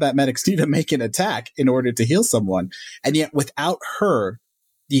because combat medics need to make an attack in order to heal someone. And yet without her,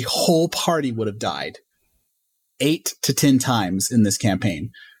 the whole party would have died 8 to 10 times in this campaign.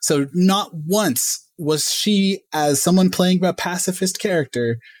 So not once was she, as someone playing a pacifist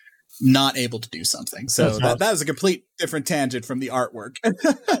character, not able to do something. So that was a complete different tangent from the artwork.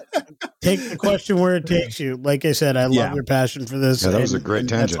 Take the question where it takes you. Like I said, I love your passion for this. Yeah, that was a great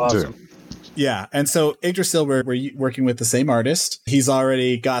tangent too. Yeah. And so Yggdrasil, we're working with the same artist. He's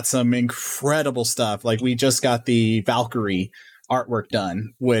already got some incredible stuff. Like, we just got the Valkyrie artwork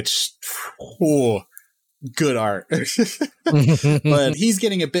done, which, good art. But he's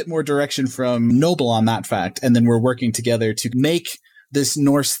getting a bit more direction from Noble on that fact. And then we're working together to make this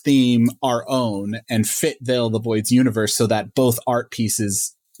Norse theme our own and fit Veil of the Void's universe so that both art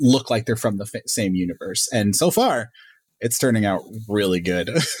pieces look like they're from the same universe. And so far, it's turning out really good.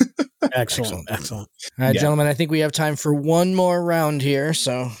 Excellent. All right, gentlemen, I think we have time for one more round here.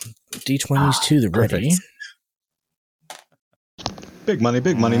 So D20s to the ready. Big money,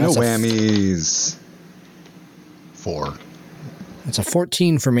 no whammies. 4. That's a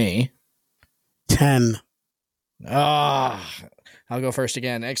 14 for me. 10. I'll go first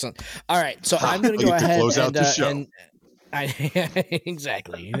again. Excellent. All right, so I'm going to go ahead close out the show.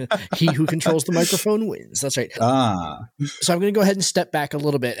 Exactly. He who controls the microphone wins. That's right. So I'm going to go ahead and step back a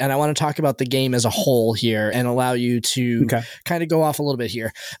little bit, and I want to talk about the game as a whole here and allow you to kind of go off a little bit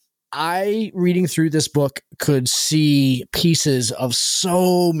here. I, reading through this book, could see pieces of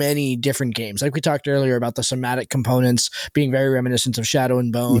so many different games. Like we talked earlier about the somatic components being very reminiscent of Shadow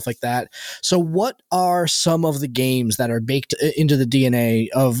and Bone, like that. So what are some of the games that are baked into the DNA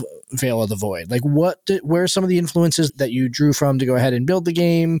of Veil of the Void? Like, where are some of the influences that you drew from to go ahead and build the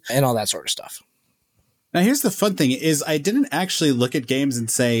game and all that sort of stuff? Now, here's the fun thing is I didn't actually look at games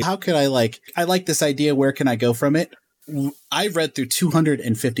and say, how could I like this idea? Where can I go from it? I read through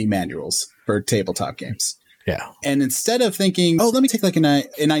 250 manuals for tabletop games. Yeah. And instead of thinking, let me take like an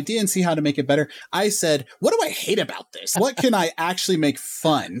idea and see how to make it better, I said, what do I hate about this? What can I actually make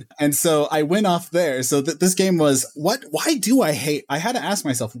fun? And so I went off there. So this game was, why do I hate? I had to ask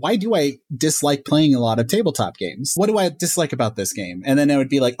myself, why do I dislike playing a lot of tabletop games? What do I dislike about this game? And then I would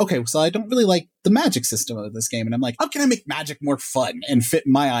be like, okay, so I don't really like the magic system of this game. And I'm like, how can I make magic more fun and fit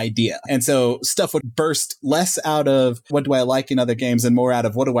my idea? And so stuff would burst less out of what do I like in other games and more out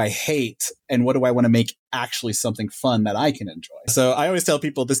of what do I hate and what do I want to make actually something fun that I can enjoy. So I always tell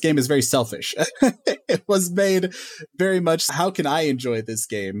people this game is very selfish. It was made very much, how can I enjoy this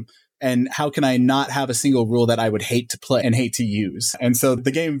game? And how can I not have a single rule that I would hate to play and hate to use? And so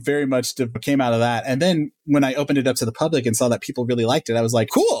the game very much came out of that. And then when I opened it up to the public and saw that people really liked it, I was like,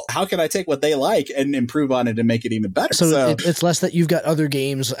 cool, how can I take what they like and improve on it and make it even better? So it's less that you've got other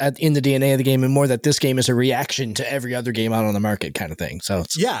games in the DNA of the game and more that this game is a reaction to every other game out on the market kind of thing. So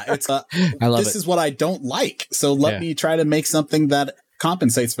it's I love this is what I don't like. So let me try to make something that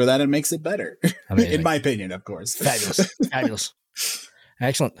compensates for that and makes it better. In my opinion, of course. Fabulous.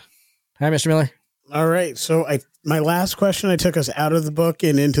 Excellent. Hi, Mr. Miller. All right. So my last question, I took us out of the book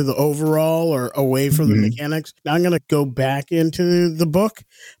and into the overall or away from the mechanics. Now I'm going to go back into the book,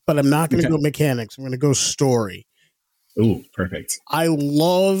 but I'm not going to go mechanics. I'm going to go story. Ooh, perfect. I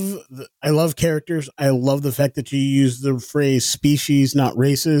love characters. I love the fact that you use the phrase species, not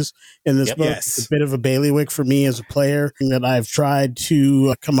races in this book. Yes. It's a bit of a bailiwick for me as a player that I've tried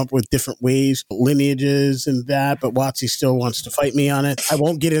to come up with different ways, lineages and that, but WotC still wants to fight me on it. I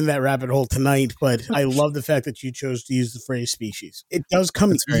won't get into that rabbit hole tonight, but I love the fact that you chose to use the phrase species. It does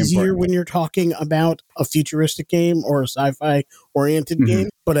come easier when you're talking about a futuristic game or a sci-fi oriented game,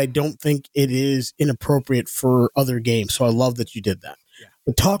 but I don't think it is inappropriate for other games. So I love that you did that. Yeah.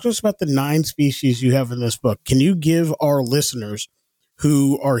 But talk to us about the 9 species you have in this book. Can you give our listeners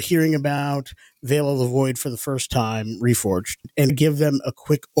who are hearing about Veil of the Void for the first time, Reforged, and give them a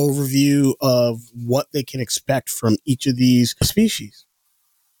quick overview of what they can expect from each of these species?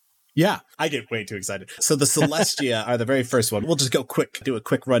 Yeah, I get way too excited. So the Celestia are the very first one. We'll just do a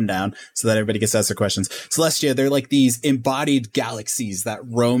quick rundown so that everybody gets to ask their questions. Celestia, they're like these embodied galaxies that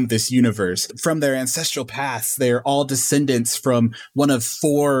roam this universe. From their ancestral paths, they're all descendants from one of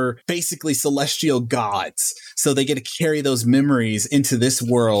 4 basically celestial gods. So they get to carry those memories into this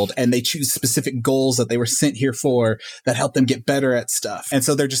world, and they choose specific goals that they were sent here for that help them get better at stuff. And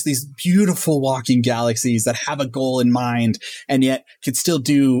so they're just these beautiful walking galaxies that have a goal in mind and yet can still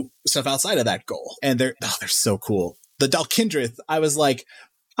do stuff outside of that goal. And they're so cool. The Dalkindrith, I was like,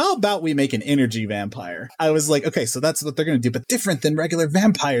 how about we make an energy vampire? I was like, okay, so that's what they're going to do, but different than regular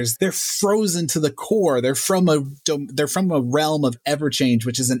vampires. They're frozen to the core. They're from a realm of Everchange,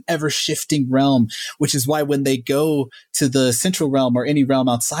 which is an ever-shifting realm, which is why when they go to the central realm or any realm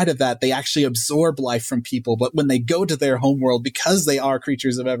outside of that, they actually absorb life from people. But when they go to their homeworld, because they are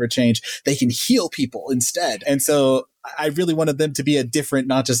creatures of Everchange, they can heal people instead. And so I really wanted them to be a different,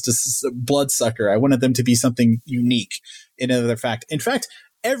 not just a bloodsucker. I wanted them to be something unique in another fact. In fact,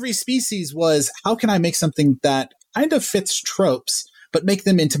 every species was, how can I make something that kind of fits tropes, but make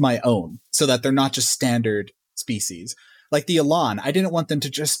them into my own so that they're not just standard species? Like the Elan, I didn't want them to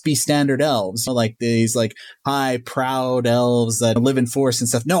just be standard elves, like these like high, proud elves that live in forests and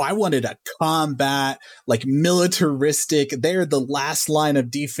stuff. No, I wanted a combat, like militaristic, they're the last line of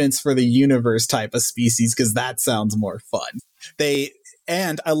defense for the universe type of species, because that sounds more fun.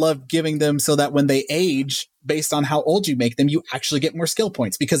 And I love giving them so that when they age, based on how old you make them, you actually get more skill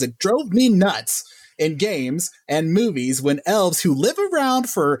points, because it drove me nuts in games and movies when elves who live around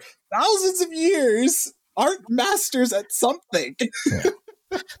for thousands of years aren't masters at something. Yeah.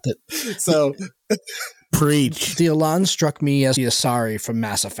 So preach. The Elan struck me as the Asari from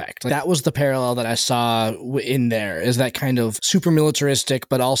Mass Effect. Like, that was the parallel that I saw in there, is that kind of super militaristic,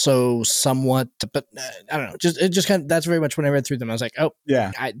 but also somewhat, but I don't know, just kind of, that's very much when I read through them. I was like, oh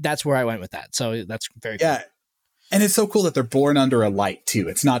yeah, that's where I went with that. So that's very cool. Yeah. And it's so cool that they're born under a light too.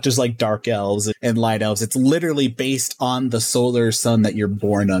 It's not just like dark elves and light elves. It's literally based on the solar sun that you're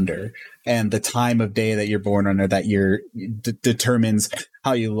born under and the time of day that you're born under that determines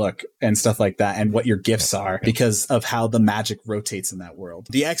how you look and stuff like that and what your gifts are because of how the magic rotates in that world.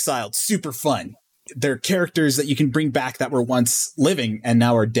 The Exiled, super fun. They're characters that you can bring back that were once living and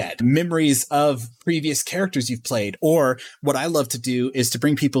now are dead. Memories of previous characters you've played. Or what I love to do is to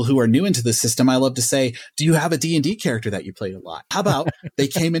bring people who are new into the system. I love to say, do you have a D&D character that you played a lot? How about they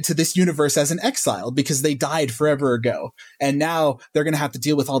came into this universe as an exile because they died forever ago. And now they're going to have to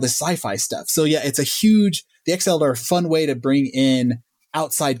deal with all this sci-fi stuff. So yeah, the Exiled are a fun way to bring in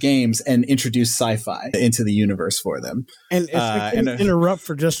outside games and introduce sci-fi into the universe for them. And if I can interrupt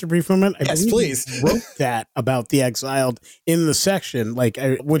for just a brief moment, yes, please. Wrote that about the Exiled in the section,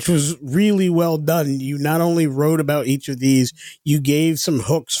 which was really well done. You not only wrote about each of these, you gave some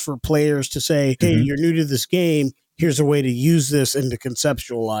hooks for players to say, hey, you're new to this game. Here's a way to use this and to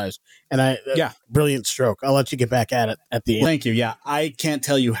conceptualize. And brilliant stroke. I'll let you get back at it at the end. Thank you. Yeah. I can't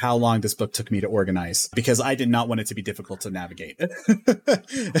tell you how long this book took me to organize because I did not want it to be difficult to navigate.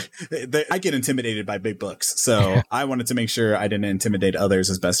 I get intimidated by big books. So I wanted to make sure I didn't intimidate others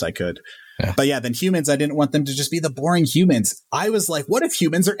as best I could. Yeah. But yeah, then humans, I didn't want them to just be the boring humans. I was like, what if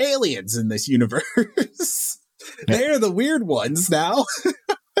humans are aliens in this universe? They're the weird ones now.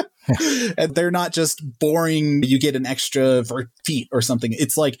 And they're not just boring, you get an extra feat or something.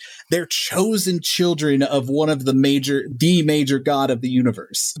 It's like they're chosen children of one of the major god of the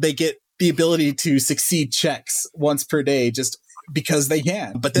universe. They get the ability to succeed checks once per day just because they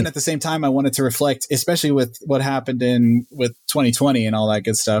can. But then at the same time, I wanted to reflect, especially with what happened with 2020 and all that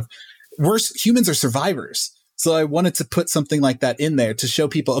good stuff. Humans are survivors. So I wanted to put something like that in there to show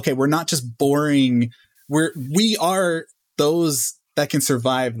people, okay, we're not just boring. We are those that can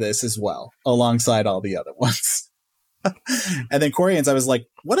survive this as well, alongside all the other ones. And then Quarians, I was like,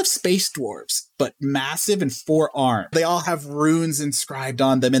 what if space dwarves, but massive and 4 arms? They all have runes inscribed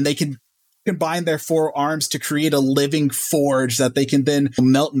on them, and they can combine their 4 arms to create a living forge that they can then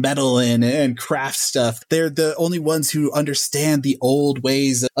melt metal in and craft stuff. They're the only ones who understand the old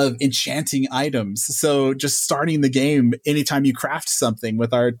ways of enchanting items. So just starting the game, anytime you craft something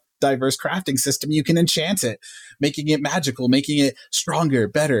with our diverse crafting system, you can enchant it, making it magical, making it stronger,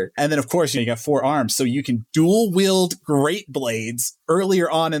 better. And then of course, you got 4 arms, so you can dual wield great blades earlier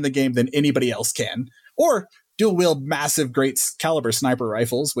on in the game than anybody else can, or dual wield massive great caliber sniper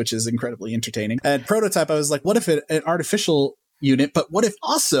rifles, which is incredibly entertaining. And prototype, I was like, what if an artificial unit, but what if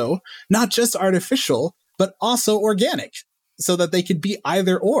also not just artificial, but also organic? so that they can be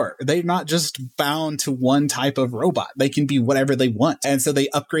either or. They're not just bound to one type of robot. They can be whatever they want. And so they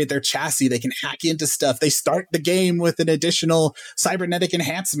upgrade their chassis. They can hack into stuff. They start the game with an additional cybernetic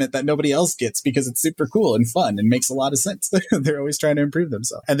enhancement that nobody else gets because it's super cool and fun and makes a lot of sense. They're always trying to improve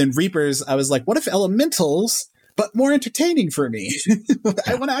themselves. And then Reapers, I was like, what if elementals, but more entertaining for me?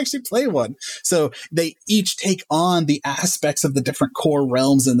 I want to actually play one. So they each take on the aspects of the different core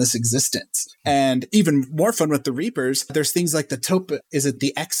realms in this existence. And even more fun with the Reapers, there's things like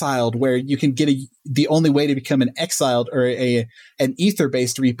the Exiled, where you can get the only way to become an exiled or an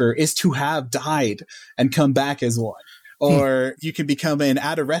ether-based Reaper is to have died and come back as one. Or you can become an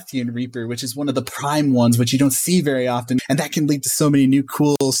Adarethian Reaper, which is one of the prime ones, which you don't see very often. And that can lead to so many new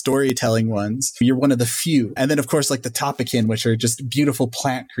cool storytelling ones. You're one of the few. And then, of course, like the Topican, which are just beautiful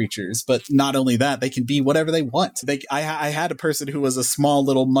plant creatures. But not only that, they can be whatever they want. I had a person who was a small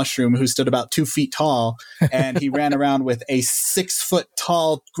little mushroom who stood about 2 feet tall, and he ran around with a 6 foot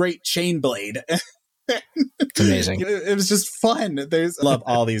tall great chain blade. It's amazing. It was just fun. I love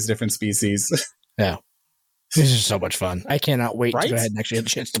all these different species. Yeah. This is so much fun. I cannot wait to go ahead and actually have a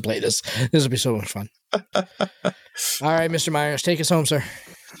chance to play this. This will be so much fun. All right, Mr. Myers, take us home, sir.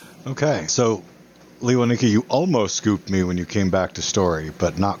 Okay, so Lewanika, you almost scooped me when you came back to story,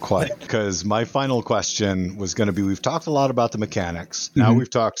 but not quite. Because my final question was going to be, we've talked a lot about the mechanics. Now we've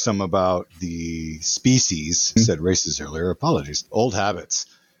talked some about the species. I said races earlier, apologies. Old habits.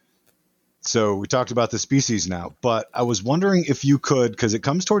 So we talked about the species now, but I was wondering if you could, because it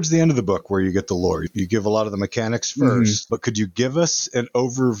comes towards the end of the book where you get the lore. You give a lot of the mechanics first, but could you give us an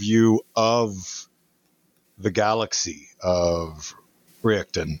overview of the galaxy of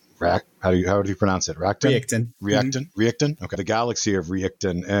Riacton? How do you pronounce it? Riacton? Riacton? Okay. The galaxy of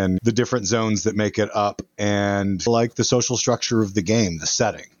Riacton and the different zones that make it up, and like the social structure of the game, the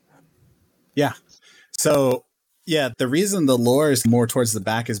setting. Yeah. So, yeah, the reason the lore is more towards the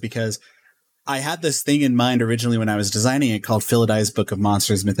back is because I had this thing in mind originally when I was designing it called Philidai's Book of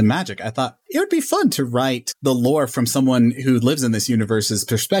Monsters, Myth, and Magic. I thought it would be fun to write the lore from someone who lives in this universe's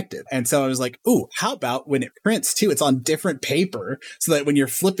perspective. And so I was like, ooh, how about when it prints too, it's on different paper so that when you're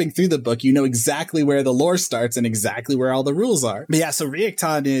flipping through the book, you know exactly where the lore starts and exactly where all the rules are. But yeah, so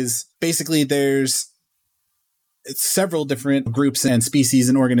Riacton is basically there's several different groups and species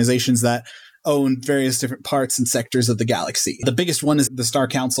and organizations that own various different parts and sectors of the galaxy. The biggest one is the Star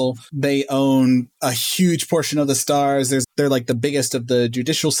Council. They own a huge portion of the stars. They're like the biggest of the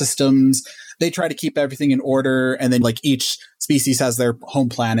judicial systems. They try to keep everything in order. And then like each species has their home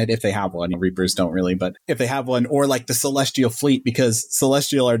planet if they have one. Reapers don't really, but if they have one, or like the Celestial Fleet, because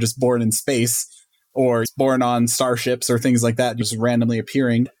Celestial are just born in space or born on starships or things like that, just randomly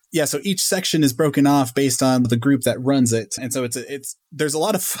appearing. Yeah, so each section is broken off based on the group that runs it. And so there's a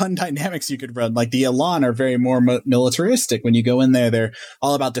lot of fun dynamics you could run. Like the Elan are very more militaristic. When you go in there, they're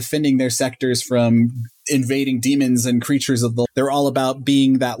all about defending their sectors from invading demons and creatures they're all about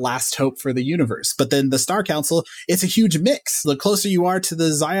being that last hope for the universe. But then the Star Council, it's a huge mix. The closer you are to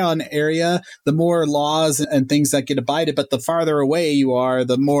the Zion area, the more laws and things that get abided. But the farther away you are,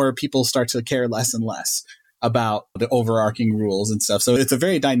 the more people start to care less and less about the overarching rules and stuff. So it's a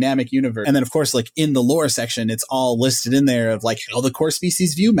very dynamic universe. And then, of course, like in the lore section, it's all listed in there of like how the core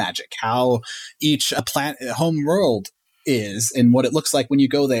species view magic, how each planet home world is and what it looks like when you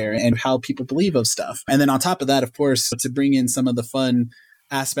go there and how people believe of stuff. And then on top of that, of course, to bring in some of the fun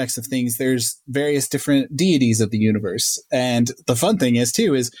aspects of things, there's various different deities of the universe. And the fun thing is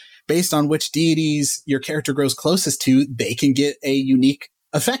too, is based on which deities your character grows closest to, they can get a unique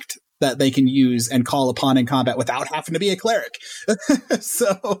effect that they can use and call upon in combat without having to be a cleric.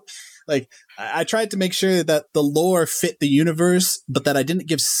 So like I tried to make sure that the lore fit the universe, but that I didn't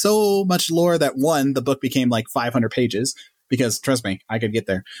give so much lore that the book became like 500 pages because trust me, I could get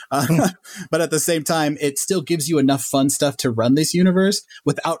there. But at the same time, it still gives you enough fun stuff to run this universe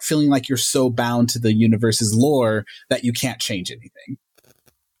without feeling like you're so bound to the universe's lore that you can't change anything.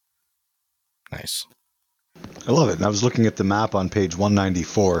 Nice. I love it. And I was looking at the map on page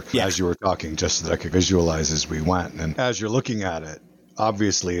 194 as you were talking, just so that I could visualize as we went. And as you're looking at it,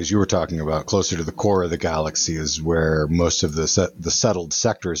 obviously, as you were talking about, closer to the core of the galaxy is where most of the settled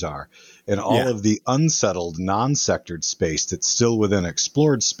sectors are. And all of the unsettled, non-sectored space that's still within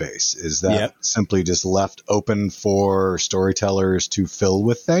explored space, is that simply just left open for storytellers to fill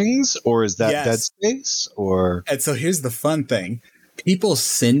with things? Or is that dead space? And so here's the fun thing. People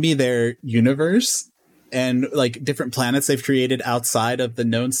send me their universe and like different planets they've created outside of the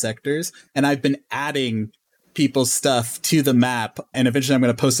known sectors. And I've been adding people's stuff to the map, and eventually I'm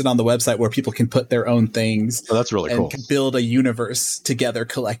going to post it on the website where people can put their own things. Oh, that's really cool. And can build a universe together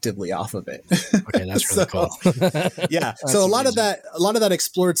collectively off of it. Okay, that's really cool. Yeah. So a lot of that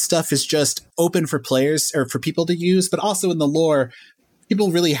explored stuff is just open for players or for people to use, but also in the lore, people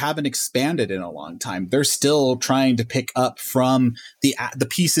really haven't expanded in a long time. They're still trying to pick up from the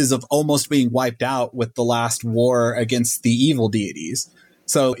pieces of almost being wiped out with the last war against the evil deities.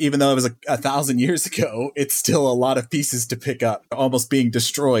 So even though it was 1,000 years ago, it's still a lot of pieces to pick up, almost being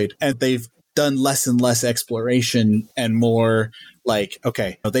destroyed. And they've done less and less exploration and more like,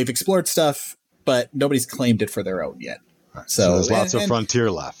 okay, they've explored stuff, but nobody's claimed it for their own yet. Right. So there's lots of frontier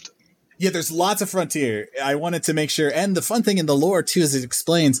left. Yeah, there's lots of frontier. I wanted to make sure. And the fun thing in the lore, too, is it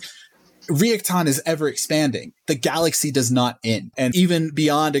explains Reacton is ever expanding. The galaxy does not end. And even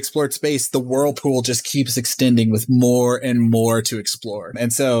beyond explored space, the whirlpool just keeps extending with more and more to explore.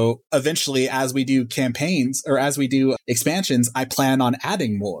 And so eventually, as we do campaigns or as we do expansions, I plan on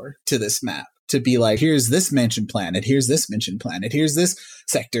adding more to this map to be like, here's this mentioned planet, here's this mentioned planet, here's this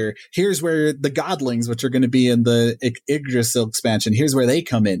sector, here's where the godlings, which are going to be in the Yggdrasil expansion, here's where they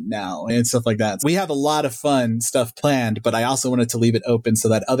come in now and stuff like that. So we have a lot of fun stuff planned, but I also wanted to leave it open so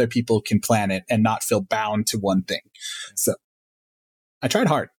that other people can plan it and not feel bound to one thing. So I tried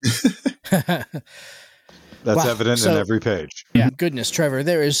hard. That's evident in every page. Yeah, goodness, Trevor,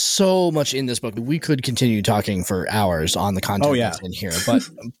 there is so much in this book. We could continue talking for hours on the content that's in here, but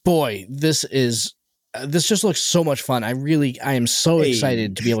boy, this just looks so much fun. I am so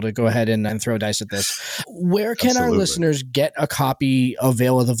excited to be able to go ahead and throw dice at this. Where can our listeners get a copy of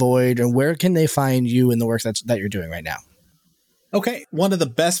Veil of the Void, and where can they find you in the work that you're doing right now? Okay, one of the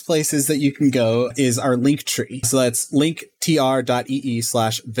best places that you can go is our link tree. So that's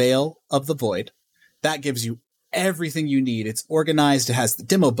linktr.ee/Veil of the Void. That gives you everything you need. It's organized. It has the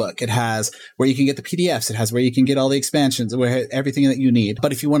demo book. It has where you can get the PDFs. It has where you can get all the expansions, everything that you need.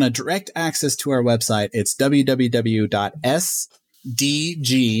 But if you want a direct access to our website, it's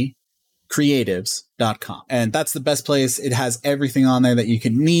www.sdgcreatives.com. And that's the best place. It has everything on there that you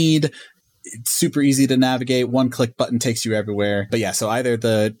can need. It's super easy to navigate. One click button takes you everywhere. But yeah, so either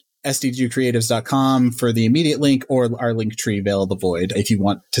the sdgcreatives.com for the immediate link or our link tree, Veil of the Void, if you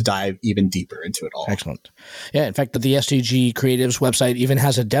want to dive even deeper into it all. Excellent. Yeah, in fact, the SDG Creatives website even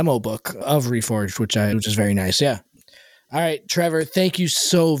has a demo book of Reforged, which is very nice. Yeah. All right, Trevor, thank you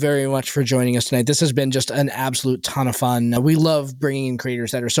so very much for joining us tonight. This has been just an absolute ton of fun. We love bringing in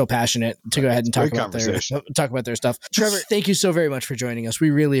creators that are so passionate to go ahead and talk about their stuff. Trevor, thank you so very much for joining us. We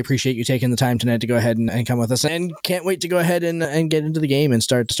really appreciate you taking the time tonight to go ahead and come with us, and can't wait to go ahead and get into the game and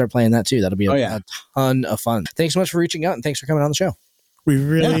start playing that too. That'll be a ton of fun. Thanks so much for reaching out, and thanks for coming on the show. We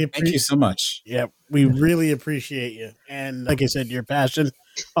really thank you so much. Yeah, we really appreciate you. And like I said, your passion,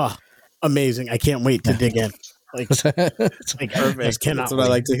 amazing. I can't wait to dig in. It's like perfect. That's what I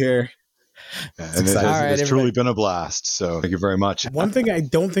like to hear. Yeah, and it's truly been a blast. So thank you very much. One thing I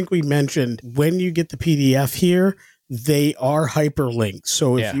don't think we mentioned, when you get the PDF here, they are hyperlinked.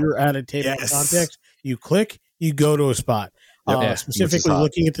 So if you're at a table of context, you click, you go to a spot. Specifically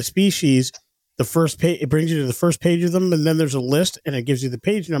looking at the species, the first page, it brings you to the first page of them, and then there's a list, and it gives you the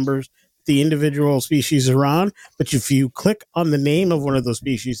page numbers the individual species are on. But if you click on the name of one of those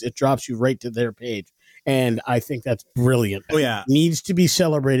species, it drops you right to their page. And I think that's brilliant. Oh, yeah. Needs to be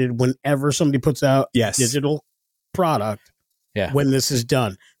celebrated whenever somebody puts out digital product. Yeah. When this is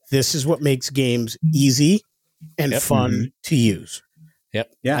done. This is what makes games easy and fun to use.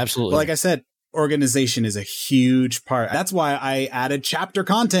 Yep. Yeah, absolutely. Well, like I said, organization is a huge part. That's why I added chapter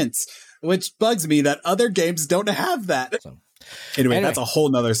contents, which bugs me that other games don't have that. Anyway, that's a whole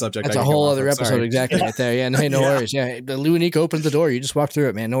nother subject. That's a whole other episode exactly right there. Yeah, hey, no worries. Yeah, the Luanique opened the door. You just walk through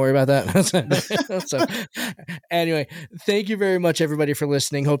it, man. Don't worry about that. So, anyway, thank you very much, everybody, for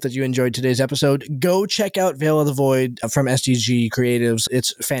listening. Hope that you enjoyed today's episode. Go check out Veil of the Void from SDG Creatives.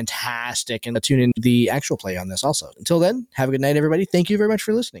 It's fantastic. And tune in the actual play on this also. Until then, have a good night, everybody. Thank you very much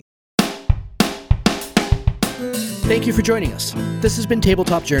for listening. Thank you for joining us. This has been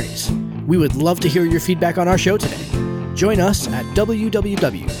Tabletop Journeys. We would love to hear your feedback on our show today. Join us at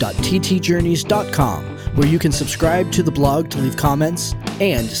www.ttjourneys.com, where you can subscribe to the blog to leave comments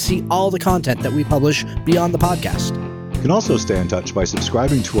and see all the content that we publish beyond the podcast. You can also stay in touch by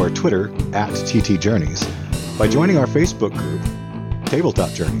subscribing to our Twitter @TTJourneys, by joining our Facebook group,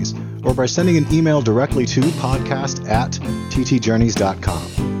 Tabletop Journeys, or by sending an email directly to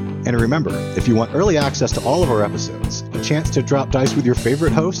podcast@ttjourneys.com. And remember, if you want early access to all of our episodes, a chance to drop dice with your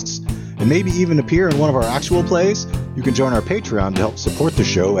favorite hosts, and maybe even appear in one of our actual plays, you can join our Patreon to help support the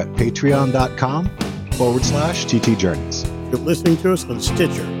show at patreon.com/TTJourneys. You're listening to us on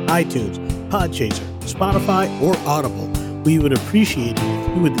Stitcher, iTunes, Podchaser, Spotify, or Audible. We would appreciate it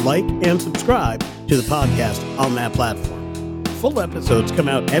if you would like and subscribe to the podcast on that platform. Full episodes come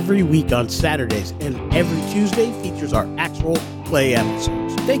out every week on Saturdays, and every Tuesday features our actual play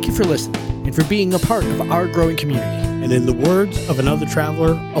episodes. Thank you for listening and for being a part of our growing community. And in the words of another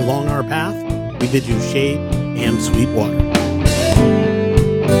traveler along our path, we bid you shade and sweet water.